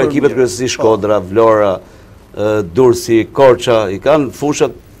kryesore, ekipet kryesore si Shkodra, Vlora, Durrësi, Korça, i kanë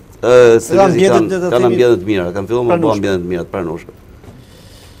fushat kanë ambiente të mira, kanë filluar me ambiente të mira të pranueshme.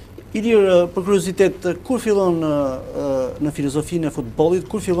 Ilir, për kuriozitet, kur fillon në filozofinë e futbollit,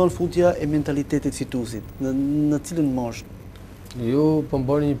 kur fillon futja e mentalitetit fituesit? Në cilën moshë? Ju po më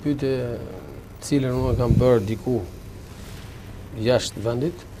bëni një pyetje cilën unë kam bërë diku jashtë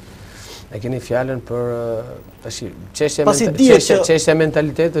vendit. E keni fjalën për tash çështja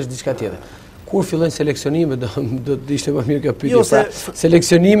mentalitetit është diçka tjetër. Kur fillojnë seleksionimet, do të ishte më mirë kjo pyetje. Pra,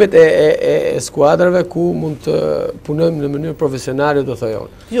 seleksionimet e skuadrave ku mund të punojmë në mënyrë profesionale, do thojë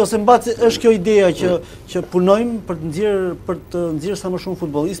unë. Jo, se mbasi është kjo ideja që punojmë për të nxjerrë sa më shumë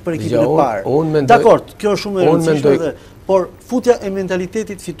futbollistë për ekipin e parë. Dakor, kjo është shumë e rëndësishme, por futja e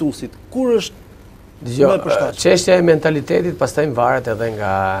mentalitetit fituesit, kur është më e përshtatshme? Çështja e mentalitetit pastaj varet edhe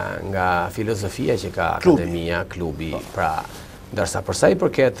nga filozofia që ka akademia, klubi, pra, ndërsa për sa i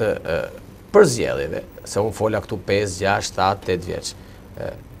përket për zgjedhjeve, se unë fola këtu 5, 6, 7, 8 vjeç.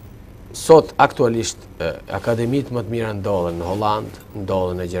 Sot aktualisht akademitë më të mira ndodhen në Hollandë,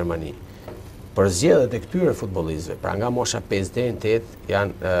 ndodhen në Gjermani. Për zgjedhjet e këtyre futbollistëve, pra nga mosha 5 deri në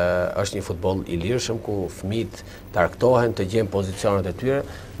 8 është një futboll i lirshëm ku fëmijët të argëtohen, të gjejnë pozicionet e tyre,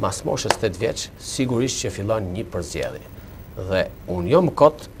 mas moshës 8 vjeç, sigurisht që fillon një përzgjedhje. Dhe unë jo më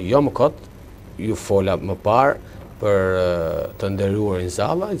kot, ju fola më parë për të nderuar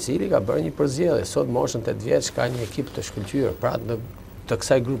Inzalla, i cili ka bërë një përzgjedhje. Sot moshën 8 vjeç ka një ekip të shkëlqyer, pra të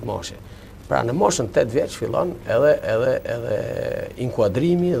kësaj grup moshe. Pra në moshën 8 vjeç fillon edhe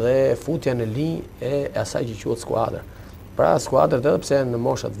inkuadrimi dhe futja në linjë e asaj që quhet skuadër. Pra skuadrat edhe pse në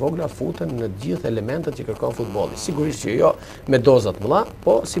moshat vogla futen në gjithë elementet që kërkon futbolli. Sigurisht që jo me dozat mëdha,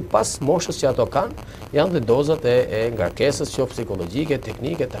 po sipas moshës që ato kanë, janë dhe dozat e ngarkesës, qoftë psikologjike,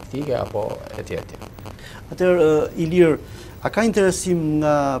 teknike, taktike apo etj. Atëherë, Ilir, a ka interesim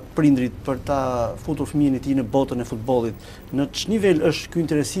nga prindrit për ta futur fëmijën e tij në botën e futbollit? Në ç'nivel është ky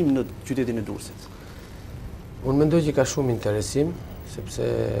interesim në qytetin e Durrësit? Unë mendoj që ka shumë interesim, sepse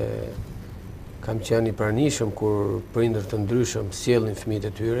kam qenë i pranishëm kur prindër të ndryshëm sjellin fëmijët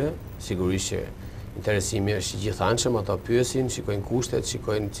e tyre, sigurisht që interesimi është i gjithanshëm, ata pyesin, shikojnë kushtet,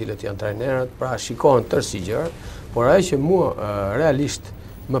 shikojnë cilët janë trajnerët, pra shikojnë tërësi gjërat, por ajo që mua realisht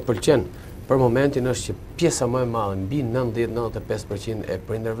më pëlqen për momentin është që pjesa më e madhe, mbi 90-95% e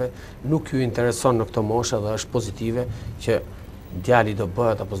prindërve nuk ju intereson në këto mosha dhe është pozitive që djali do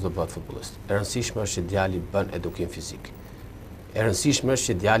bëhet apo s'do bëhet futbollist. E rëndësishme është që djali bën edukim fizik. E rëndësishme është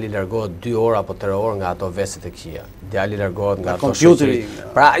që djali largohet 2 orë apo 3 orë nga ato veset e këqija. Djali largohet nga ato kompjuteri.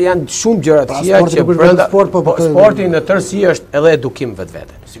 Pra janë shumë gjëra të këqija që brenda sporti në tërësi është edhe edukim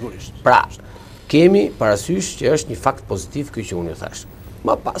vetvete. Sigurisht. Pra, kemi parasysh që është një fakt pozitiv ky që unë ju thash.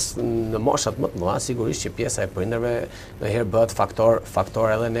 Më pas në moshat më të mëdha sigurisht që pjesa e prindërve ndonjëherë bëhet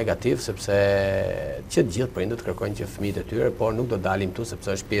faktor edhe negativ, sepse që të gjithë prindërit kërkojnë që fëmijët e tyre, por nuk do dalim këtu sepse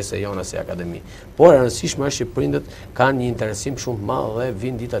është pjesë e jona si akademi. Por e rëndësishme është që prindët kanë një interesim shumë të madh dhe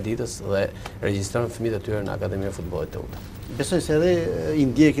vinë dita ditës dhe regjistrojnë fëmijët e tyre në Akademinë e Futbollit të UTA. Besoj se edhe i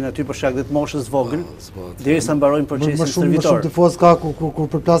ndjekin aty për shkak të moshës vogël, derisa mbarojnë procesin stërvitor. Më shumë tifozë ka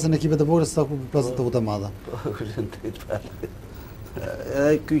kur përplasen ekipet e vogla se sa kur përplasen të UTA të mëdha.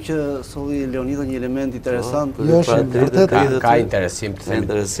 Edhe ky që solli Leonidha një element interesant. Jo, është vërtet ka interesim të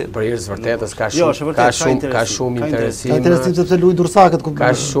themi. Për hir të vërtetës ka shumë interesim. Ka interesim sepse luajnë dursakët.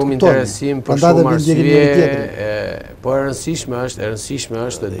 Ka shumë interesim për shumë arsye. Po e rëndësishme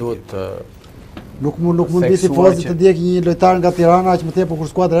është dhe duhet Nuk mund bëj tifozë të ndjek një lojtar nga Tirana aq më tepër kur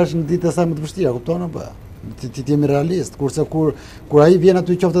skuadra është në ditë e saj më të vështira, kupton apo? Ti jemi realist, kurse kur ai vjen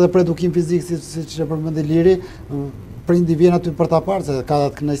aty qoftë edhe për edukim fizik siç e përmendi Liri, prindi vjen aty për ta parë se ka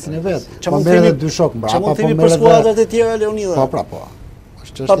atë kënaqësinë e vet. Po merr edhe 2 shok mbrapa, po merr për skuadrat e tjera Leonidha. Po.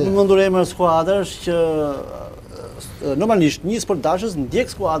 Është çështje. Pa përmendur emër skuadrash që normalisht një sportdashës ndjek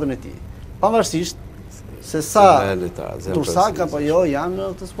skuadrën e tij, pavarësisht se sa tursak apo jo janë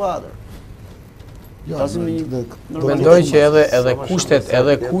në këtë skuadër. Mendoj që edhe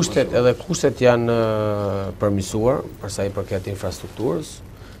kushtet janë përmirësuar për sa i përket infrastrukturës.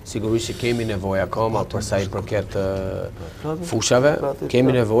 Sigurisht që kemi nevojë akoma për sa i përket fushave,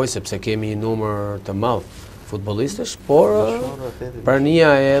 kemi nevojë sepse kemi një numër të madh futbollistësh, por prania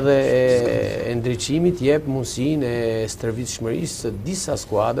edhe e ndriçimit jep mundësinë e stërvitshmërisë së disa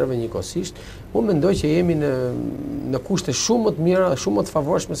skuadrave njëkohësisht. Unë mendoj që jemi në kushte shumë më të mira dhe shumë më të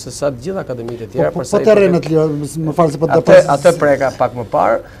favorshme se sa të gjitha akademitë e tjera. Po terrenet lira, më fal se po atë preka pak më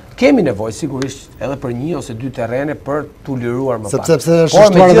parë. Kemi nevojë sigurisht edhe për 1 ose 2 terrene për t'u liruar më pak. Sepse është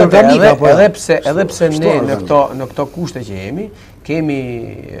shtuar organike apo edhe pse ne në këto kushte që kemi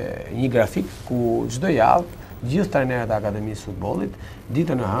një grafik ku çdo javë gjithë trajnerët e Akademisë Futbollit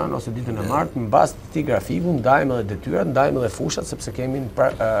ditën e hënë ose ditën e martë mbas këtij grafiku ndajmë edhe detyrat, ndajmë edhe fushat sepse kemi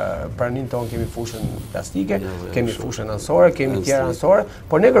pranin tonë kemi fushën plastike, kemi fushën anësore, kemi tjera anësore,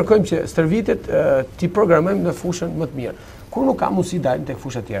 por ne kërkojmë që stërvitet t'i programojmë në fushën më të mirë. Kur nuk ka mundësi dalim tek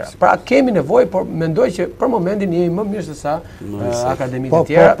fushat tjera. Pra kemi nevojë, por mendoj që për momentin jemi më mirë se sa akademitë e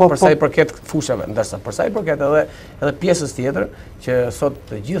tjera për sa i përket fushave, ndërsa për sa i përket edhe pjesës tjetër që sot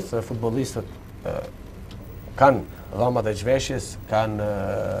të gjithë futbollistët kanë dhamat e zhveshjes, kanë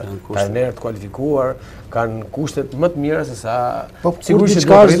trajnerë të kualifikuar, kanë kushtet më të mira se sa sigurisht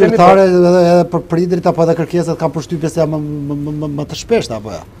diçka është zyrtare edhe për prindërit apo edhe kërkesat kanë përshtypje se më të shpeshta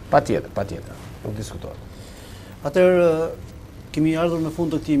apo jo? Patjetër, nuk diskutohet. Atëherë kemi ardhur në fund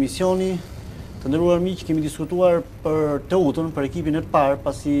të këtij emisioni. Të nderuar miq, kemi diskutuar për Teutën, për ekipin e parë,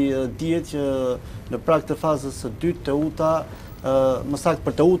 pasi dihet që në prag të fazës së dytë Teuta më saktë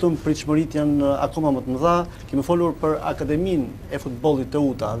për Teutën, pritshmëritë janë akoma më të mëdha. Kemi folur për Akademinë e Futbollit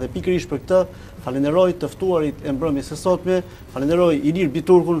Teuta dhe pikërisht për këtë falenderoj të ftuarit e mbrëmjes së sotme, falenderoj Ilir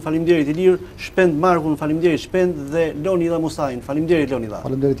Biturkun, faleminderit Ilir, Shpend Markun, faleminderit Shpend dhe Leonidha Musai, faleminderit Leonidha.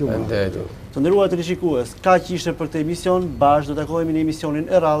 Faleminderit ju. Të nderuar televizionist, kaq ishte për këtë emision, bashkë do takohemi në emisionin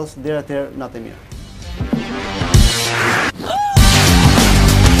e radhës, deri atëherë natë e mirë.